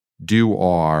we do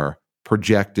our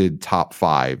projected top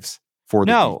 5s for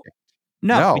the weekend?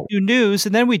 No, we do news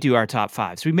and then we do our top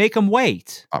 5s. We make them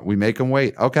wait. We make them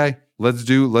wait. Okay. Let's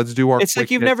do our It's like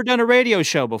you've never done a radio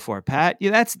show before, Pat.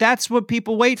 That's what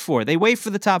people wait for. They wait for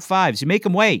the top 5s. You make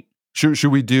them wait. Should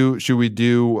we do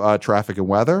traffic and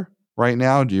weather right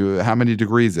now? How many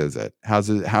degrees is it? How's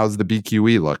the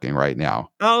BQE looking right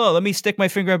now? Oh, let me stick my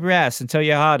finger up your ass and tell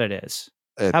you how hot it is.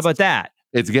 How about that?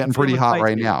 It's getting pretty hot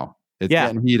right now. It's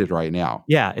getting heated right now.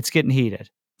 Yeah, it's getting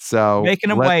heated. So making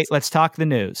them wait. Let's talk the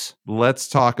news. Let's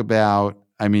talk about,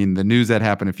 the news that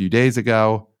happened a few days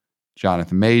ago.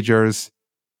 Jonathan Majors,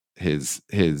 his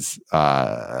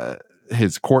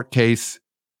court case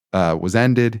was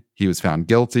ended. He was found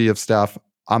guilty of stuff.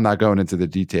 I'm not going into the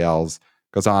details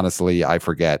because honestly, I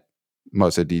forget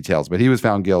most of the details, but he was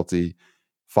found guilty,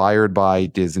 fired by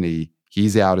Disney.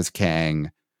 He's out as Kang.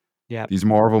 Yeah. These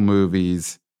Marvel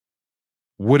movies,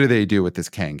 what do they do with this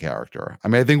Kang character?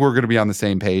 I think we're going to be on the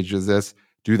same page as this.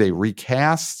 Do they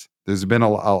recast? There's been a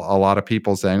lot of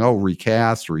people saying, "Oh,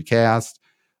 recast."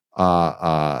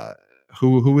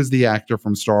 Who is the actor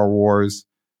from Star Wars?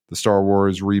 The Star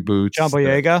Wars reboots. John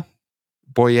Boyega.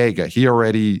 Boyega. He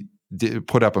already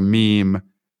put up a meme,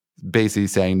 basically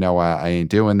saying, "No, I ain't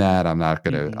doing that. I'm not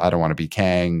gonna. I don't want to be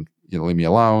Kang. Leave me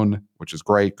alone." Which is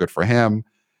great. Good for him.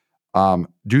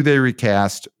 Do they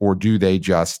recast or do they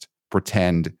just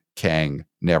pretend Kang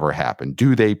never happened?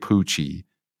 Do they Poochie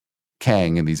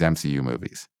Kang in these MCU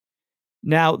movies?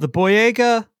 Now, the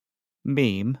Boyega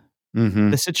meme,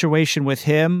 the situation with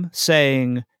him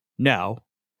saying no,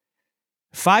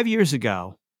 5 years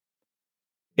ago,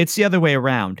 it's the other way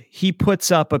around. He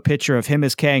puts up a picture of him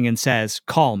as Kang and says,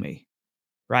 "Call me,"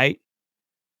 right?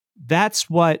 That's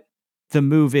what the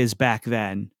move is back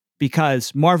then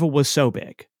because Marvel was so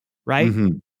big, right?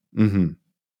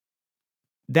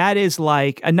 That is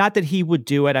like, and not that he would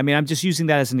do it. I'm just using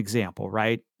that as an example,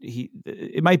 right?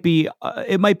 It might be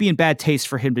in bad taste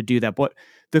for him to do that. But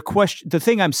the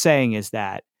thing I'm saying is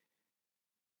that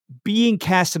being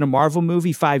cast in a Marvel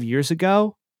movie 5 years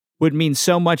ago would mean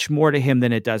so much more to him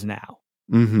than it does now.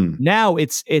 Now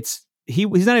he's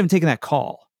not even taking that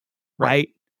call, right?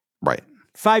 Right.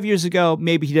 5 years ago,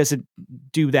 maybe he doesn't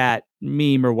do that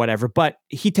meme or whatever, but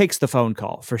he takes the phone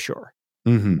call for sure.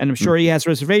 And I'm sure he has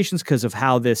reservations because of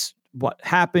what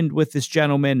happened with this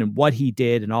gentleman and what he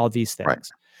did and all these things. Right.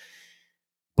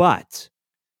 But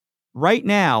right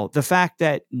now, the fact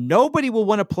that nobody will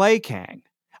want to play Kang,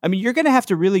 you're going to have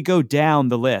to really go down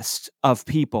the list of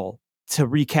people to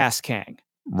recast Kang.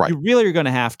 Right. You really are going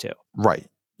to have to. Right.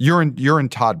 You're in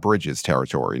Todd Bridges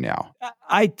territory now.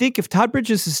 I think if Todd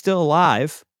Bridges is still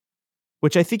alive,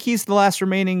 which I think he's the last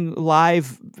remaining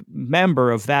live member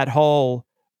of that whole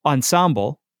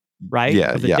ensemble, right?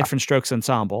 Yeah, Of the Different Strokes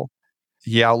Ensemble.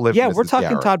 He outlived Yeah, Mrs. we're talking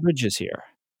Garrett. Todd Bridges here.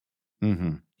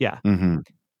 Mm-hmm. Yeah. Mm-hmm.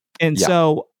 And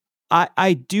so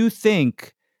I do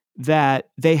think that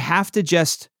they have to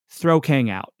just throw Kang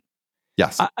out.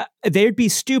 Yes. They'd be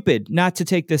stupid not to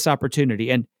take this opportunity.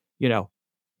 And,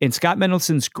 in Scott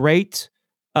Mendelson's great,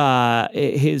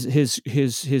 his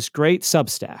great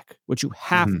Substack, which you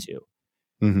have to,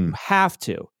 you have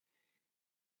to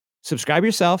subscribe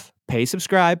yourself, pay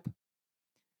subscribe,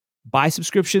 buy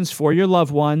subscriptions for your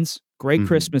loved ones. Great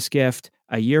Christmas gift,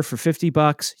 a year for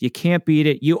 $50. You can't beat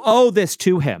it. You owe this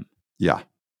to him. Yeah.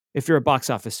 If you're a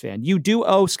box office fan, you do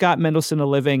owe Scott Mendelson a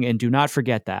living, and do not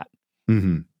forget that.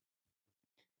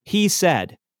 He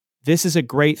said, this is a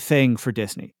great thing for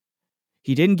Disney.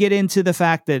 He didn't get into the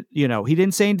fact that, he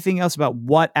didn't say anything else about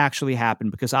what actually happened,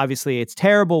 because obviously it's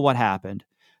terrible what happened.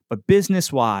 But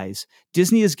business wise,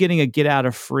 Disney is getting a get out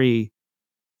of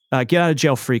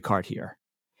jail free card here.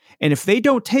 And if they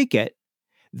don't take it,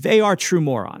 they are true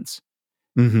morons.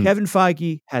 Kevin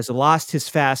Feige has lost his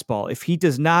fastball. If he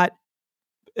does not,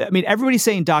 everybody's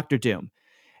saying Dr. Doom.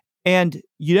 And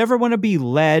you never want to be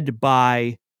led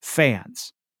by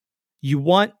fans. You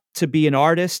want to be an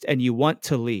artist and you want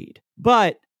to lead.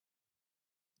 But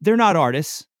they're not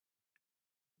artists.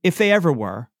 If they ever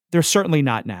were, they're certainly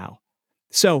not now.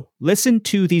 So listen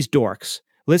to these dorks.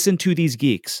 Listen to these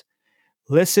geeks.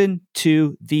 Listen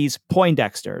to these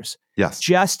Poindexters. Yes.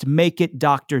 Just make it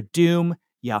Dr. Doom,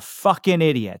 you fucking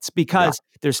idiots. Because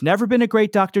there's never been a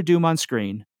great Dr. Doom on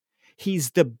screen.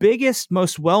 He's the biggest,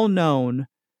 most well-known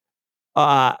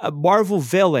Marvel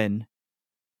villain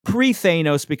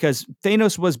pre-Thanos, because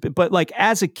Thanos was, but like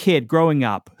as a kid growing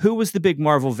up, who was the big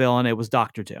Marvel villain? It was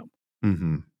Dr.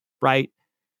 Doom. Right?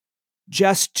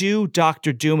 Just do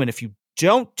Dr. Doom. And if you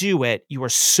don't do it, you are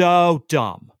so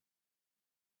dumb.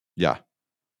 Yeah.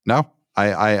 No,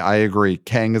 I agree.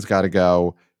 Kang has got to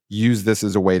go. Use this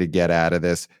as a way to get out of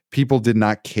this. People did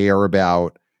not care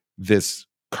about this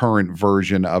current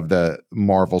version of the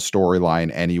Marvel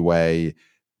storyline anyway.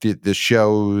 The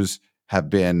shows have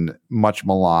been much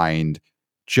maligned.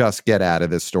 Just get out of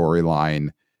this storyline.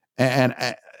 And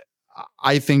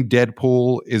I think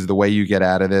Deadpool is the way you get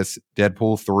out of this.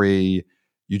 Deadpool 3,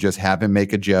 you just have him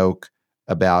make a joke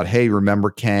about, hey,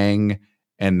 remember Kang?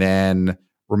 And then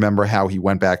remember how he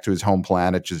went back to his home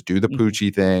planet. Just do the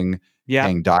Poochie thing. Yeah.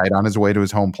 Kang died on his way to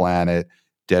his home planet.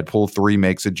 Deadpool 3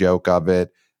 makes a joke of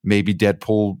it. Maybe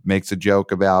Deadpool makes a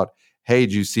joke about, hey,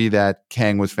 did you see that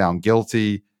Kang was found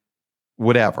guilty?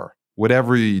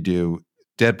 Whatever you do,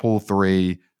 Deadpool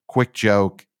 3, quick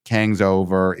joke, Kang's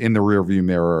over, in the rearview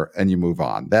mirror, and you move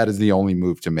on. That is the only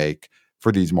move to make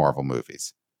for these Marvel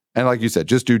movies. And like you said,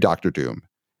 just do Dr. Doom.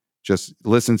 Just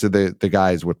listen to the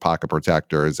guys with pocket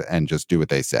protectors and just do what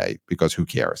they say, because who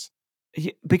cares?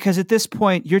 Because at this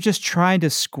point, you're just trying to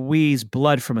squeeze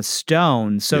blood from a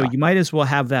stone. So you might as well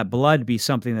have that blood be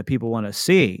something that people want to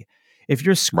see. If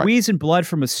you're squeezing blood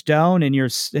from a stone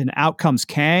and out comes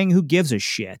Kang, who gives a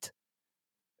shit?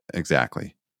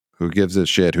 Exactly. Who gives a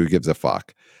shit? Who gives a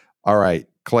fuck? All right,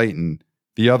 Clayton,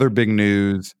 the other big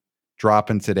news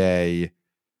dropping today,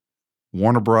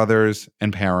 Warner Brothers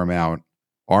and Paramount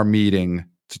are meeting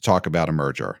to talk about a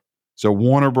merger. So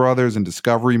Warner Brothers and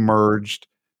Discovery merged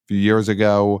a few years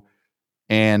ago,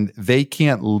 and they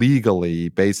can't legally,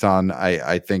 based on,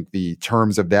 I think, the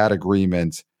terms of that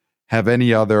agreement, have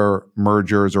any other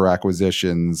mergers or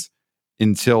acquisitions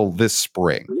until this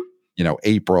spring.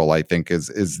 April, I think,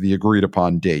 is the agreed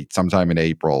upon date, sometime in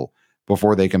April,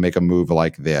 before they can make a move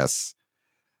like this.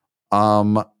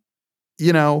 I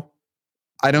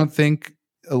don't think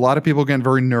a lot of people get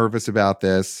very nervous about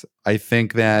this. I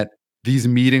think that these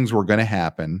meetings were going to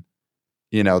happen.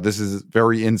 This is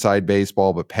very inside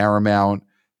baseball, but Paramount,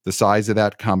 the size of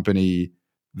that company,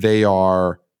 they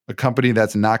are a company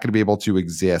that's not going to be able to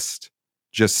exist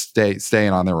just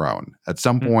staying on their own. At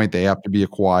some point, they have to be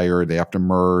acquired. They have to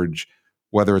merge,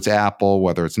 whether it's Apple,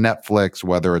 whether it's Netflix,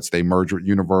 whether it's they merge with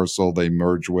Universal, they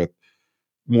merge with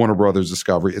Warner Brothers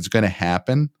Discovery. It's going to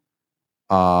happen.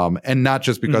 And not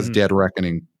just because Dead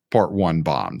Reckoning Part 1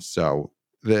 bombed. So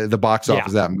the box office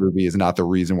of that movie is not the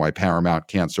reason why Paramount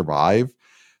can't survive,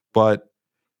 but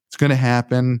it's going to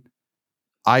happen.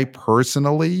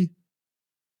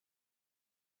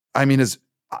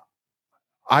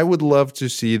 I would love to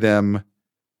see them,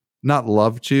 not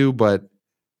love to, but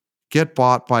get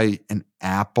bought by an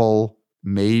Apple,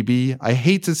 maybe. I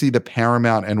hate to see the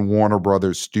Paramount and Warner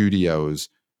Brothers studios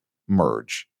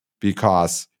merge,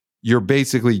 because you're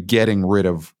basically getting rid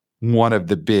of one of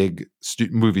the big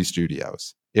movie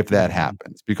studios if that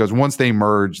happens. Because once they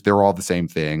merge, they're all the same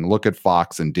thing. Look at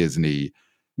Fox and Disney.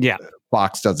 Yeah.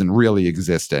 Fox doesn't really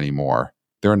exist anymore.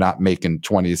 They're not making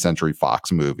 20th Century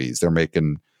Fox movies. They're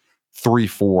making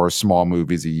 3-4 small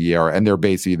movies a year, and they're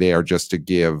basically there just to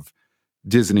give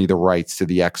Disney the rights to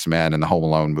the X-Men and the Home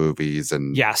Alone movies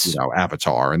and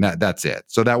Avatar, and that's it.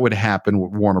 So that would happen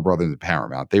with Warner Brothers and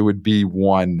Paramount. They would be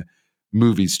one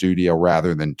movie studio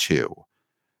rather than two.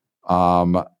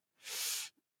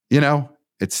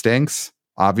 It stinks,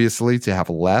 obviously, to have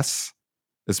less,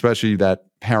 especially that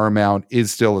Paramount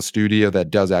is still a studio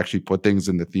that does actually put things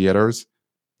in the theaters.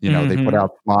 They put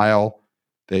out Smile.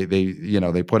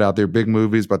 They put out their big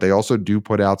movies, but they also do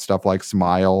put out stuff like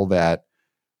Smile that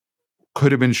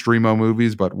could have been Streamo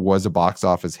movies, but was a box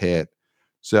office hit.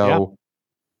 So,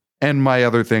 and my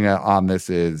other thing on this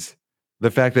is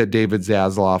the fact that David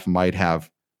Zaslav might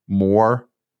have more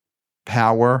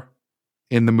power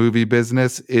in the movie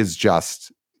business is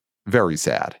just very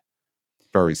sad.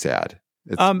 Very sad.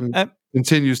 It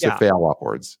continues to fail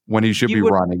upwards when he should be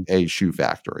running a shoe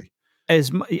factory.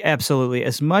 Absolutely.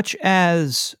 As much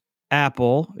as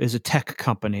Apple is a tech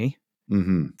company,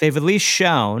 they've at least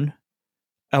shown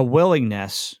a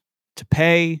willingness to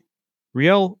pay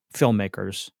real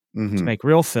filmmakers to make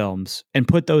real films and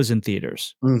put those in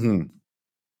theaters.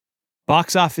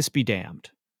 Box office be damned.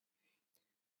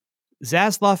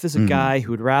 Zaslav is a guy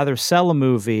who would rather sell a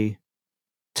movie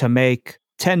to make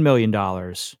 $10 million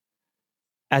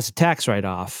as a tax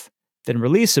write-off than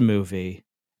release a movie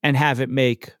and have it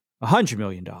make $100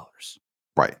 million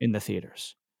in the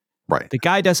theaters. Right. The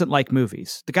guy doesn't like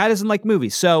movies.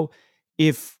 So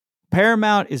if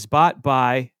Paramount is bought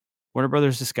by Warner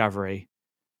Brothers Discovery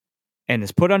and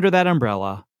is put under that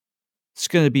umbrella, it's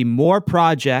going to be more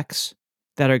projects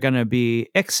that are going to be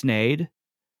ixnayed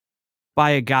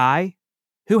by a guy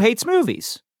who hates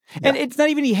movies. Yeah. And it's not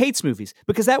even he hates movies,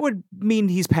 because that would mean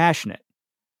he's passionate.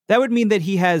 That would mean that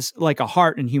he has like a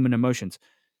heart and human emotions.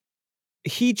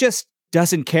 He just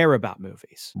doesn't care about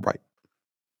movies. Right.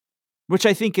 Which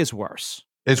I think is worse.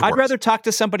 I'd rather talk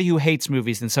to somebody who hates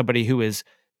movies than somebody who is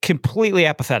completely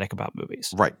apathetic about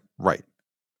movies. Right.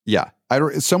 Yeah.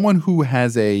 Someone who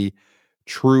has a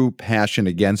true passion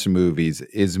against movies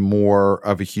is more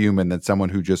of a human than someone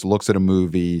who just looks at a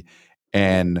movie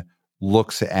and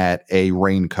looks at a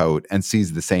raincoat and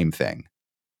sees the same thing.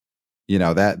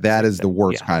 That is the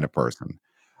worst kind of person.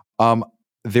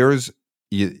 There's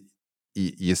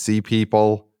you see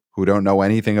people who don't know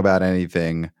anything about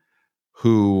anything,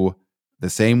 who the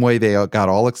same way they got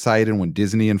all excited when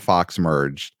Disney and Fox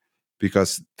merged,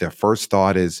 because their first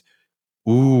thought is,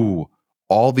 ooh,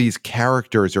 all these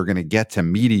characters are going to get to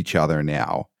meet each other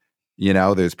now.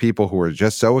 There's people who are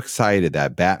just so excited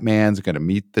that Batman's going to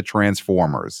meet the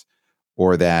Transformers,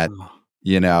 or that,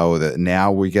 that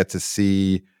now we get to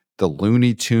see the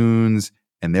Looney Tunes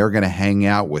and they're going to hang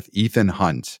out with Ethan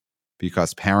Hunt,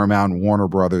 because Paramount and Warner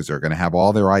Brothers are going to have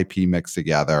all their IP mixed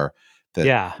together.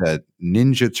 The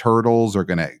Ninja Turtles are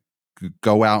going to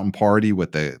go out and party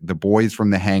with the boys from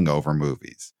the Hangover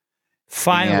movies.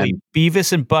 Finally,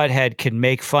 Beavis and Butthead can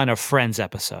make fun of Friends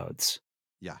episodes.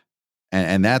 Yeah.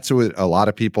 And that's what a lot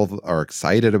of people are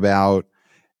excited about.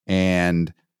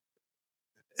 And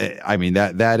I mean,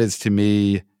 that is, to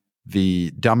me,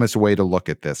 the dumbest way to look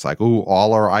at this. Like, ooh,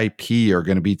 all our IP are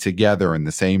going to be together in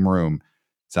the same room.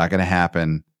 It's not going to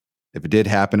happen. If it did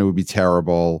happen, it would be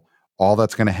terrible. All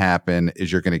that's going to happen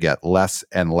is you're going to get less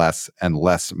and less and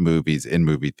less movies in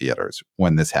movie theaters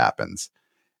when this happens.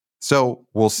 So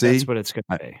we'll see. That's what it's going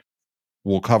to be.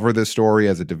 We'll cover this story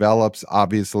as it develops.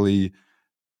 Obviously,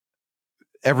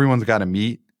 everyone's got to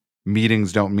meet.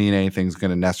 Meetings don't mean anything's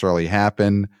going to necessarily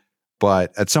happen.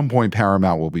 But at some point,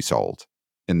 Paramount will be sold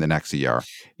in the next year.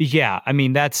 Yeah, I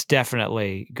mean, that's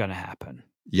definitely going to happen.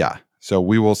 Yeah. So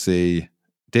we will see.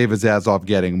 David Zaslav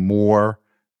getting more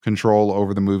control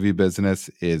over the movie business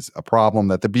is a problem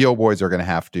that the BO Boys are going to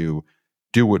have to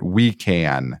do what we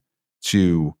can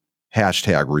to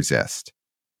 #resist.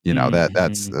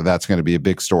 That's going to be a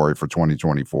big story for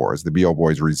 2024, is the BO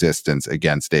Boys' resistance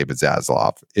against David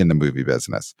Zaslav in the movie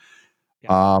business.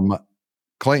 Yeah.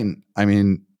 Clayton, I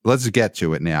mean, let's get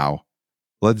to it now.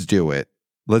 Let's do it.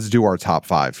 Let's do our top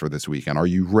 5 for this weekend. Are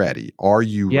you ready?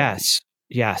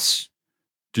 Yes.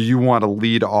 Do you want to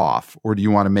lead off, or do you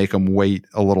want to make them wait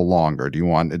a little longer? Do you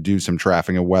want to do some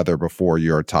traffic and weather before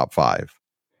your top 5?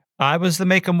 I was the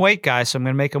make them wait guy, so I'm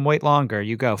going to make them wait longer.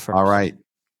 You go first. All right.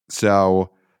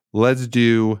 So let's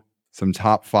do some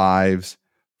top 5s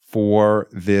for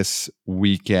this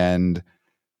weekend.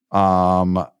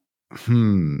 I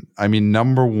mean,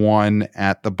 number 1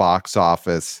 at the box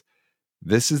office.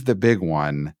 This is the big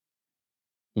one.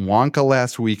 Wonka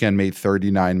last weekend made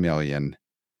 $39 million.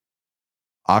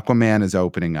 AQUAMAN is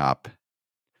opening up.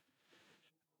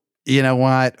 You know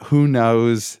what? Who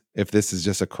knows if this is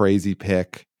just a crazy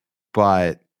pick,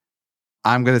 but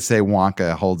I'm going to say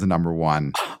Wonka holds number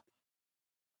one.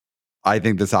 I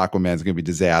think this Aquaman is going to be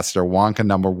disaster. Wonka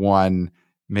number one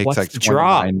makes What's like the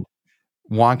draw? 29.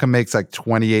 Wonka makes like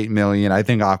 28 million. I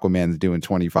think Aquaman's doing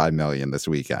 25 million this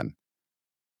weekend.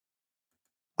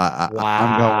 I'm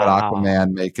going with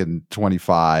Aquaman making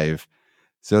 25.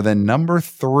 So then number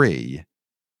 3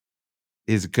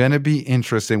 is going to be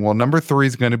interesting. Well, number 3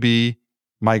 is going to be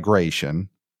Migration.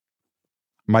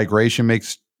 Migration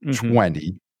makes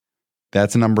 20.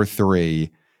 That's number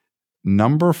 3.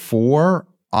 Number 4,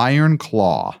 Iron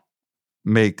Claw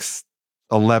makes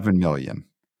 11 million.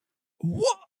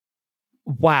 What?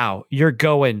 Wow,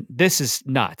 this is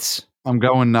nuts. I'm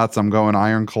going nuts. I'm going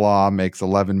Iron Claw makes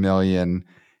 11 million.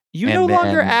 You no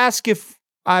longer ask if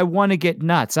I want to get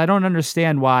nuts. I don't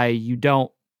understand why you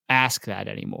don't ask that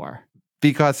anymore.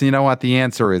 Because you know what? The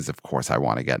answer is, of course, I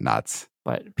want to get nuts.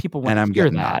 But people want to hear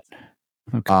that.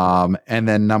 Okay. And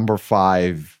then number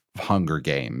 5, Hunger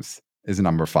Games is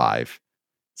number 5.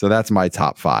 So that's my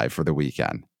top 5 for the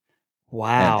weekend.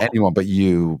 Wow. And anyone but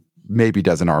you maybe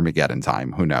does an Armageddon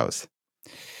time. Who knows?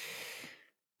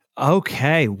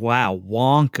 Okay. Wow.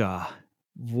 Wonka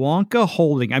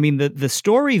holding. I mean, the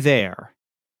story there,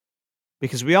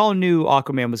 because we all knew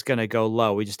Aquaman was going to go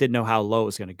low. We just didn't know how low it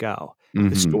was going to go. Mm-hmm.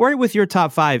 The story with your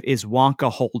top 5 is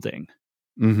Wonka holding.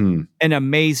 Mm-hmm. An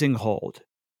amazing hold.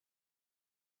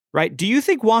 Right? Do you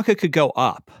think Wonka could go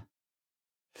up?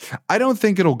 I don't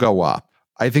think it'll go up.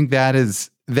 I think that's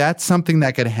something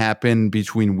that could happen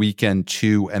between weekend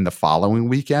 2 and the following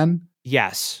weekend.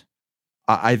 Yes.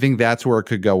 I think that's where it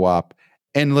could go up.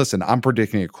 And listen, I'm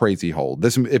predicting a crazy hold.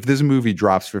 If this movie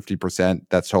drops 50%,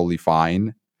 that's totally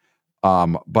fine.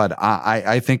 But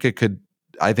I think it could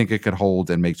hold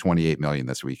and make 28 million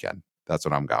this weekend. That's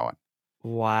what I'm going.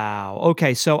 Wow.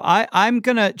 Okay, so I'm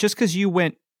gonna, just because you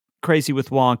went crazy with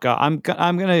Wonka, I'm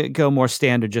gonna go more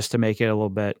standard just to make it a little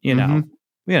bit,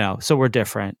 so we're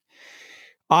different.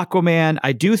 Aquaman,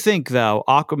 I do think though,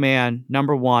 Aquaman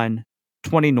number 1,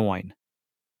 29.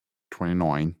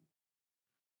 29.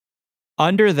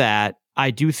 Under that,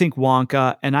 I do think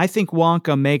Wonka, and I think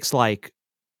Wonka makes like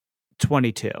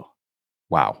 22.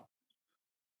 Wow.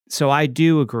 So I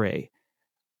do agree.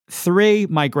 3,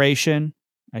 Migration.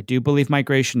 I do believe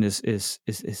Migration is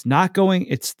not going.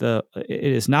 It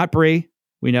is not Brie.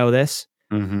 We know this.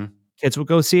 Mm-hmm. Kids will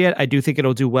go see it. I do think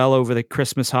it'll do well over the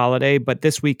Christmas holiday, but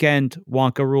this weekend,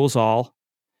 Wonka rules all.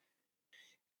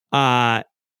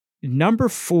 Number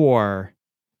 4,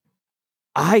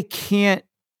 I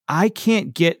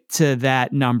can't get to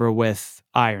that number with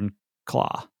Iron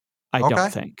Claw. I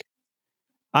don't think.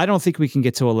 I don't think we can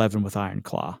get to 11 with Iron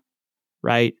Claw,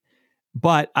 right?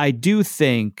 But I do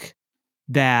think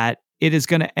that it is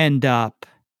going to end up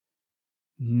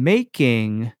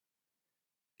making,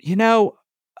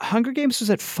 Hunger Games was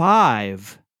at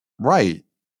 5. Right.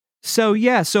 So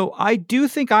I do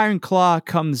think Iron Claw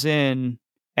comes in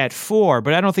at 4,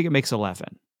 but I don't think it makes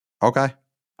 11. Okay.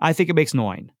 I think it makes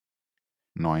 9.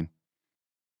 9.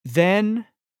 Then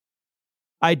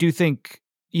I do think,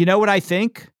 you know what I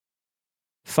think?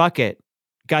 Fuck it.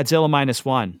 Godzilla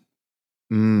 -1.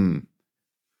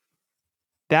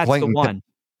 That's Clayton, the one.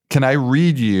 Can I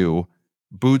read you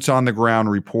boots on the ground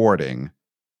reporting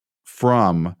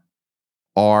from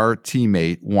our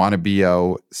teammate,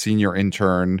 Wannabe senior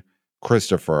intern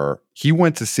Christopher? He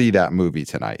went to see that movie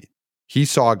tonight. He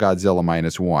saw Godzilla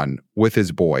 -1 with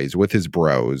his boys, with his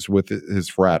bros, with his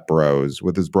frat bros,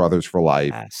 with his brothers for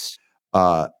life. Yes.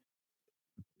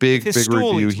 Big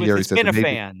review here. He said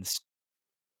fans.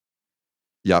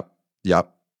 Yep.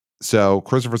 So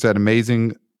Christopher said,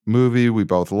 amazing movie. We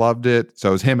both loved it. So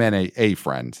it was him and a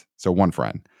friend. So one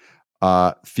friend.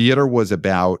 Theater was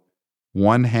about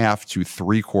 1/2 to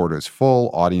 3/4 full.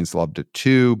 Audience loved it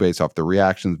too, based off the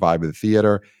reactions, vibe of the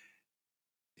theater.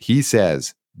 He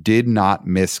says, did not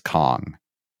miss Kang.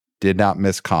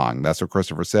 That's what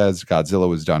Christopher says. Godzilla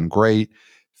was done great.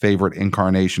 Favorite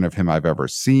incarnation of him I've ever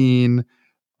seen.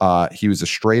 He was a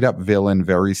straight up villain,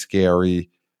 very scary.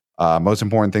 Most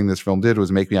important thing this film did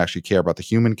was make me actually care about the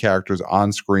human characters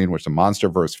on screen, which the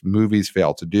MonsterVerse movies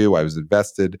failed to do. I was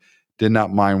invested. Did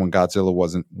not mind when Godzilla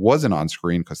wasn't on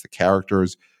screen because the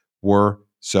characters were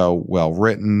so well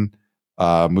written.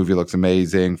 Movie looks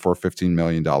amazing for a $15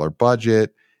 million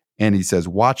budget. And he says,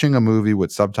 watching a movie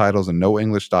with subtitles and no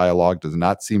English dialogue does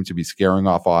not seem to be scaring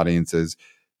off audiences,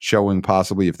 showing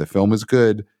possibly if the film is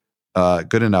good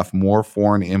enough, more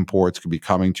foreign imports could be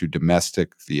coming to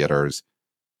domestic theaters.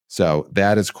 So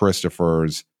that is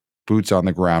Christopher's boots on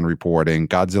the ground reporting.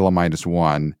 Godzilla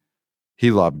 -1. He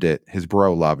loved it. His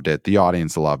bro loved it. The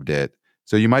audience loved it.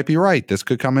 So you might be right. This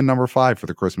could come in number 5 for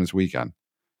the Christmas weekend.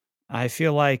 I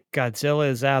feel like Godzilla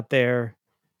is out there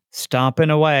stomping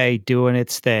away, doing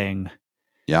its thing.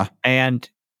 Yeah. And,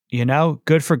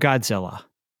 good for Godzilla.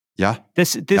 Yeah.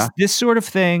 This sort of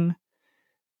thing,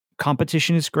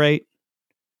 competition is great.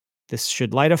 This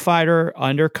should light a fire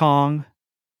under Kang.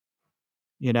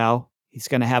 He's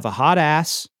going to have a hot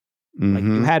ass like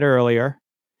you had earlier.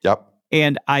 Yep.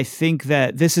 And I think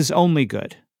that this is only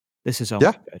good. This is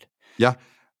only good. Yeah.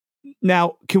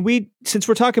 Now, since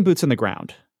we're talking boots on the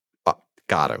ground.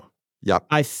 Got to. Yep.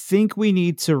 I think we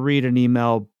need to read an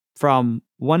email from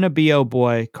one of BO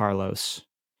boy, Carlos.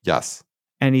 Yes.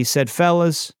 And he said,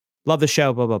 fellas, love the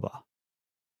show, blah, blah, blah.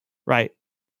 Right.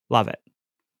 Love it.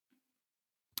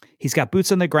 He's got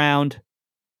boots on the ground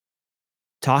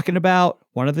talking about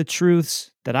one of the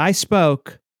truths that I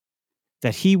spoke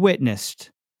that he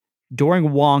witnessed during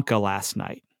Wonka last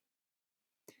night.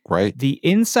 Right. The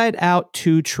Inside Out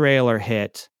 2 trailer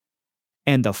hit,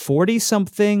 and the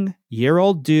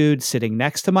 40-something-year-old dude sitting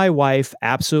next to my wife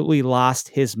absolutely lost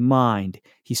his mind.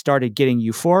 He started getting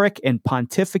euphoric and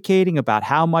pontificating about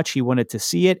how much he wanted to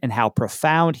see it and how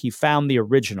profound he found the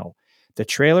original. The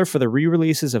trailer for the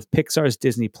re-releases of Pixar's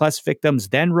Disney Plus victims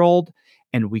then rolled,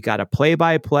 and we got a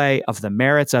play-by-play of the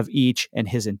merits of each and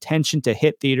his intention to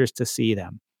hit theaters to see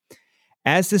them.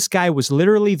 As this guy was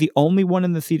literally the only one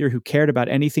in the theater who cared about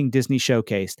anything Disney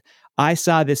showcased, I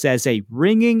saw this as a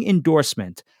ringing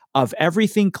endorsement of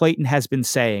everything Clayton has been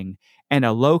saying and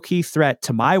a low-key threat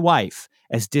to my wife,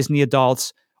 as Disney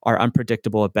adults are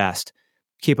unpredictable at best.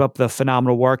 Keep up the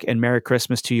phenomenal work, and Merry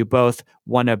Christmas to you both.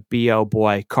 Wanna BO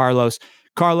boy, Carlos.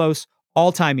 Carlos,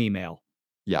 all-time email.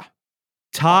 Yeah.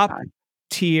 Top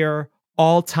tier,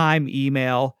 all-time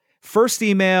email. First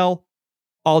email,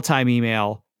 all-time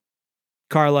email.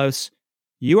 Carlos,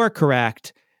 you are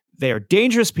correct. They are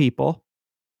dangerous people.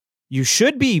 You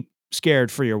should be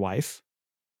scared for your wife.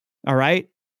 All right?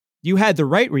 You had the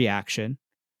right reaction.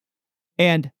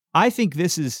 And I think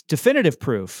this is definitive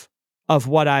proof of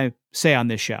what I say on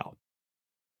this show.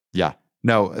 Yeah.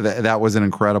 No, that was an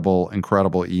incredible,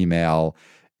 incredible email.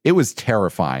 It was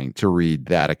terrifying to read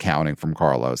that accounting from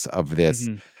Carlos of this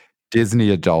Disney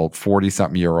adult,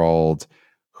 40-something-year-old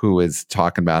who is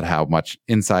talking about how much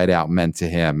Inside Out meant to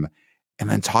him, and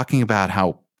then talking about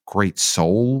how great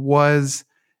Soul was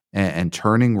and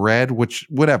Turning Red, which,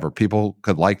 whatever, people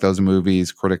could like those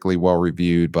movies, critically well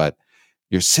reviewed, but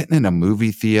you're sitting in a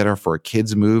movie theater for a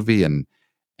kid's movie and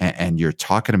you're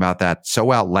talking about that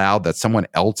so out loud that someone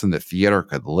else in the theater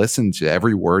could listen to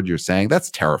every word you're saying. That's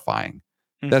terrifying.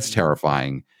 That's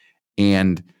terrifying.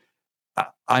 And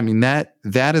I mean, that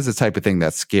is the type of thing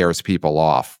that scares people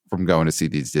off from going to see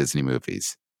these Disney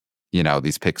movies, these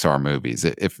Pixar movies.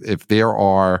 If there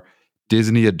are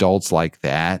Disney adults like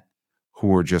that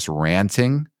who are just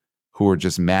ranting, who are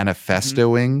just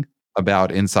manifestoing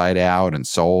about Inside Out and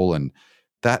Soul, and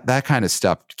that kind of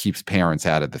stuff keeps parents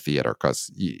out of the theater because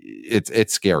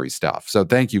it's scary stuff. So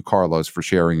thank you, Carlos, for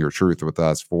sharing your truth with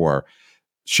us, for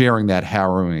sharing that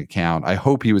harrowing account. I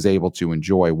hope he was able to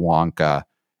enjoy Wonka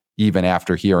even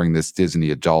after hearing this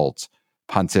Disney adult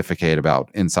pontificate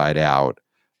about Inside Out.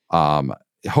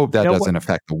 Hope that doesn't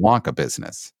affect the Wonka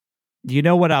business. You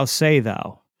know what I'll say,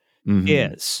 though,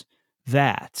 is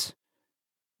that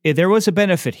there was a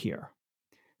benefit here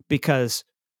because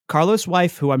Carlos'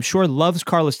 wife, who I'm sure loves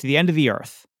Carlos to the end of the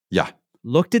earth,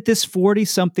 looked at this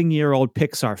 40-something-year-old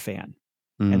Pixar fan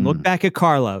and looked back at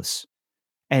Carlos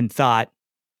and thought,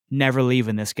 never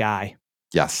leaving this guy.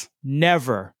 Yes.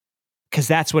 Never. Because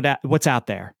that's what's out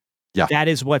there. Yeah. That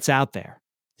is what's out there.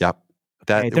 Yep.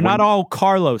 Okay? They're not all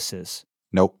Carloses.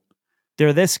 Nope.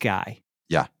 They're this guy.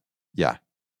 Yeah. Yeah.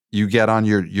 You get on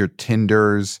your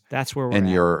Tinders. That's where we're and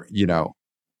at. your,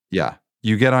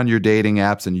 you get on your dating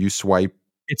apps and you swipe,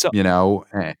 you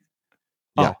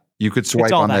could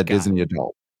swipe on that Disney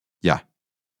adult. Yeah.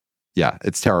 Yeah.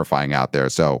 It's terrifying out there.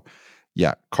 So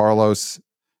yeah, Carlos's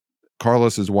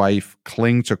wife,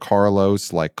 cling to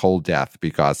Carlos like cold death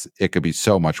because it could be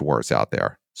so much worse out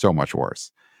there. So much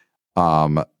worse.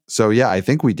 So yeah, I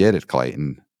think we did it,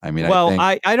 Clayton. I mean,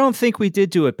 I don't think we did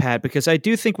do it, Pat, because I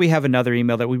do think we have another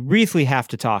email that we briefly have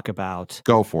to talk about.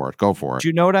 Go for it. Do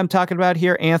you know what I'm talking about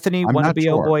here? Anthony, wanna be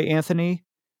old boy Anthony?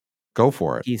 Go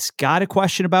for it. He's got a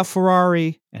question about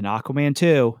Ferrari and Aquaman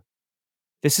 2.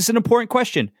 This is an important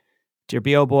question. Dear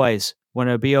BO boys,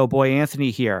 wanna BO boy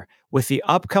Anthony here. With the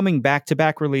upcoming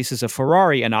back-to-back releases of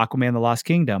Ferrari and Aquaman the Lost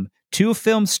Kingdom, 2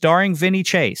 films starring Vinny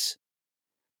Chase,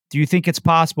 do you think it's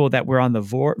possible that we're on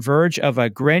the verge of a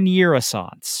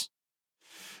Grenier-essence?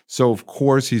 So, of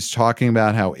course, he's talking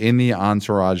about how in the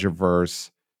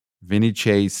Entourage-verse, Vinny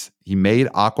Chase, he made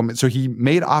Aquaman. So he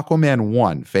made Aquaman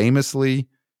 1. Famously,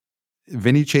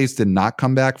 Vinny Chase did not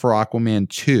come back for Aquaman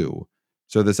 2.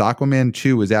 So this Aquaman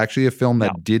 2 is actually a film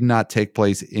that did not take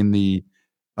place in the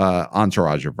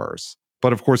Entourage-verse.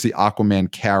 But, of course, the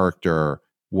Aquaman character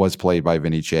was played by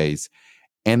Vinny Chase.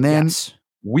 And then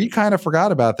we kind of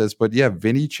forgot about this, but yeah,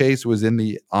 Vinny Chase was in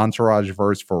the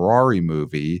Entourage-verse Ferrari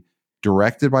movie,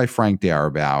 directed by Frank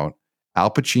Darabont.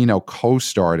 Al Pacino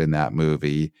co-starred in that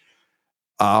movie.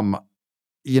 And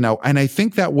I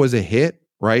think that was a hit,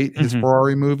 right? His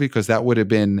Ferrari movie, because that would have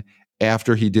been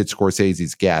after he did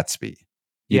Scorsese's Gatsby,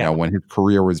 when his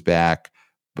career was back,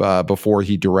 before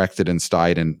he directed and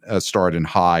starred in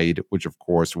Hyde, which of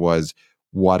course was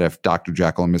What If Dr.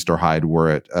 Jekyll and Mr. Hyde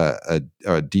were at a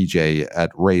DJ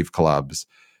at rave clubs.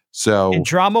 So, and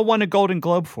drama won a Golden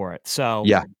Globe for it. So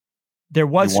yeah, there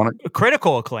was a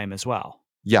critical acclaim as well.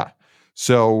 Yeah.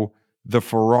 So the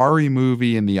Ferrari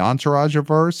movie in the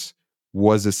Entourage-verse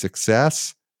was a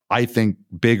success. I think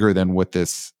bigger than what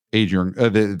this Adam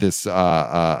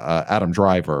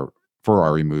Driver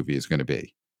Ferrari movie is going to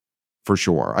be, for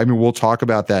sure. I mean, we'll talk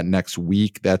about that next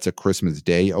week. That's a Christmas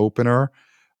Day opener.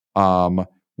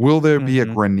 Will there be a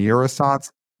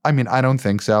Renaissance? I mean, I don't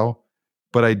think so,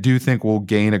 but I do think we'll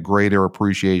gain a greater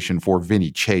appreciation for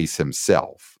Vinny Chase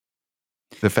himself.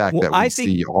 The fact that we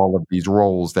see all of these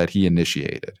roles that he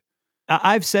initiated.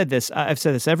 I've said this.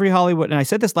 Every Hollywood, and I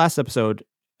said this last episode.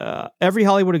 Every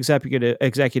Hollywood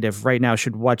executive right now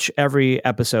should watch every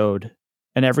episode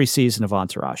and every season of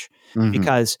Entourage,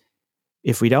 because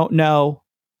if we don't know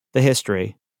the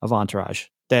history of Entourage,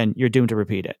 then you're doomed to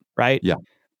repeat it, right? Yeah.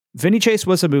 Vinny Chase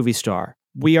was a movie star.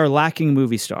 We are lacking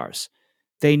movie stars.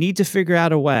 They need to figure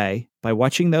out a way, by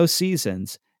watching those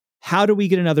seasons, how do we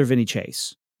get another Vinny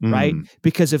Chase, right?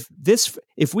 Because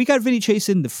if we got Vinny Chase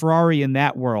in the Ferrari in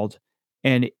that world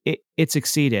and it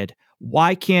succeeded,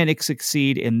 why can't it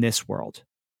succeed in this world?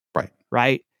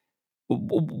 Right?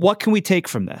 What can we take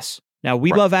from this? Now,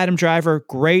 we love Adam Driver,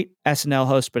 great SNL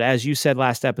host, but as you said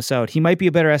last episode, he might be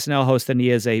a better SNL host than he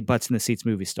is a butts in the seats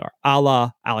movie star, a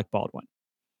la Alec Baldwin.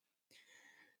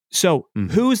 So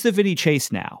who's the Vinny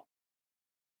Chase now?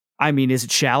 I mean, is it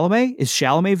Chalamet? Is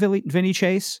Chalamet Vinny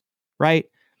Chase? Right?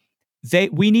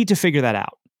 We need to figure that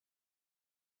out.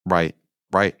 Right.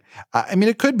 I mean,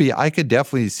 it could be. I could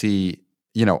definitely see,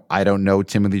 I don't know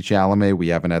Timothée Chalamet. We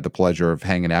haven't had the pleasure of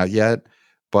hanging out yet,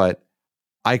 but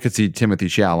I could see Timothée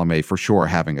Chalamet for sure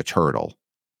having a turtle.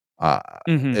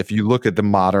 If you look at the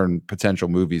modern potential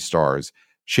movie stars,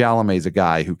 Chalamet's a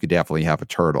guy who could definitely have a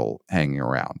turtle hanging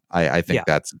around. I think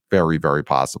that's very, very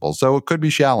possible. So it could be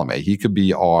Chalamet. He could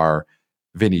be our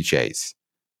Vinny Chase.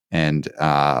 And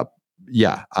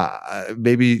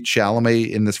maybe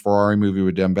Chalamet in this Ferrari movie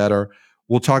would have done better.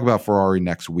 We'll talk about Ferrari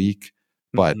next week,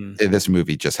 but this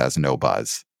movie just has no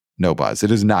buzz. No buzz. It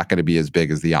is not going to be as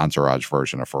big as the Entourage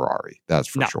version of Ferrari. That's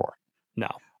for sure. No.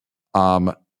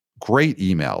 Great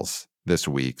emails this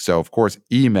week. So, of course,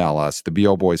 email us,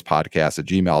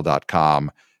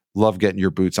 theboboyspodcast@gmail.com. Love getting your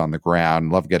boots on the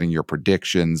ground. Love getting your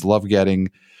predictions. Love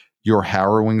getting your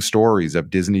harrowing stories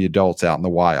of Disney adults out in the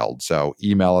wild. So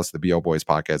email us,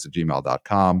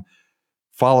 theboboyspodcast@gmail.com.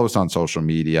 Follow us on social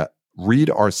media. Read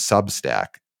our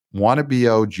Substack. Wanna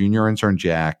BO Junior Intern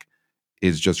Jack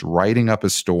is just writing up a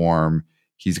storm.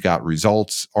 He's got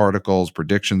results articles,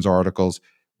 predictions articles.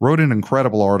 Wrote an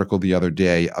incredible article the other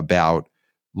day about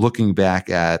looking back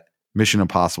at Mission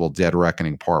Impossible Dead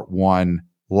Reckoning Part 1.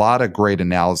 A lot of great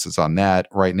analysis on that.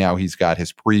 Right now, he's got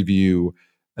his preview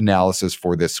analysis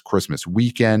for this Christmas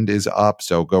weekend is up.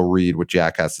 So go read what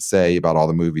Jack has to say about all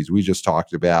the movies we just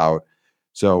talked about.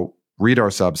 So read our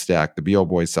Substack, the BO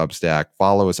Boys Substack.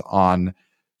 Follow us on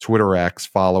Twitter X.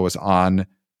 Follow us on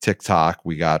TikTok.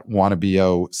 We got Wanna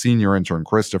BO Senior Intern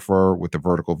Christopher with the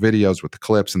vertical videos, with the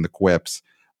clips and the quips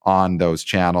on those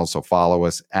channels. So follow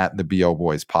us at the BO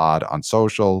Boys Pod on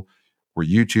social. We're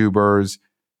YouTubers.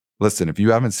 Listen, if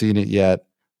you haven't seen it yet,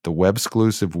 the web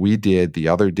exclusive we did the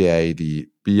other day, the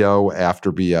BO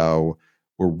After BO,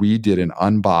 where we did an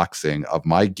unboxing of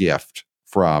my gift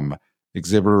from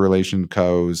Exhibitor Relation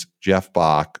Co's Jeff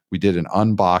Bach. We did an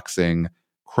unboxing,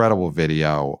 incredible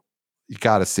video. You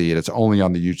got to see it. It's only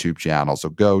on the YouTube channel. So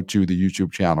go to the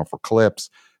YouTube channel for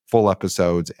clips, full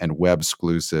episodes, and web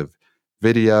exclusive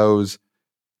videos.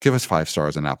 Give us 5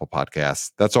 stars on Apple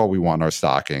Podcasts. That's all we want in our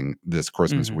stocking this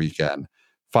Christmas weekend.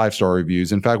 5-star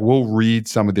reviews. In fact, we'll read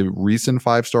some of the recent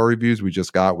 5-star reviews we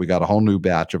just got. We got a whole new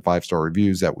batch of 5-star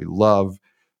reviews that we love.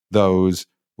 Those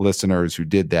listeners who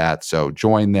did that. So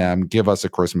join them. Give us a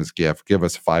Christmas gift. Give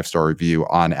us a 5-star review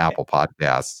on Apple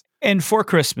Podcasts. And for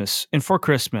Christmas,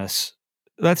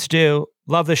 let's do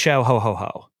love the show, ho, ho,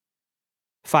 ho.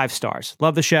 5 stars.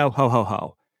 Love the show, ho, ho,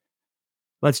 ho.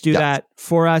 Let's do that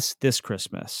for us this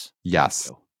Christmas.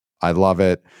 Yes. I love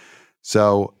it.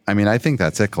 So, I mean, I think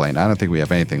that's it, Clayton. I don't think we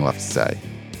have anything left to say.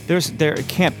 There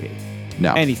can't be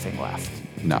anything left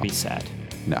to be said.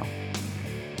 No.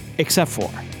 Except for,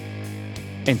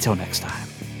 until next time.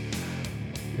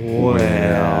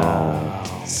 Well,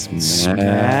 smell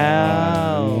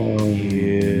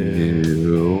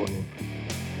you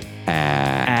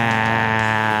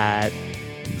at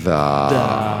the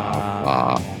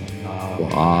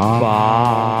office.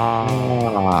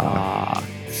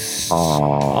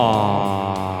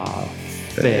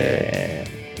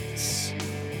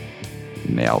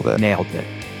 Nailed it.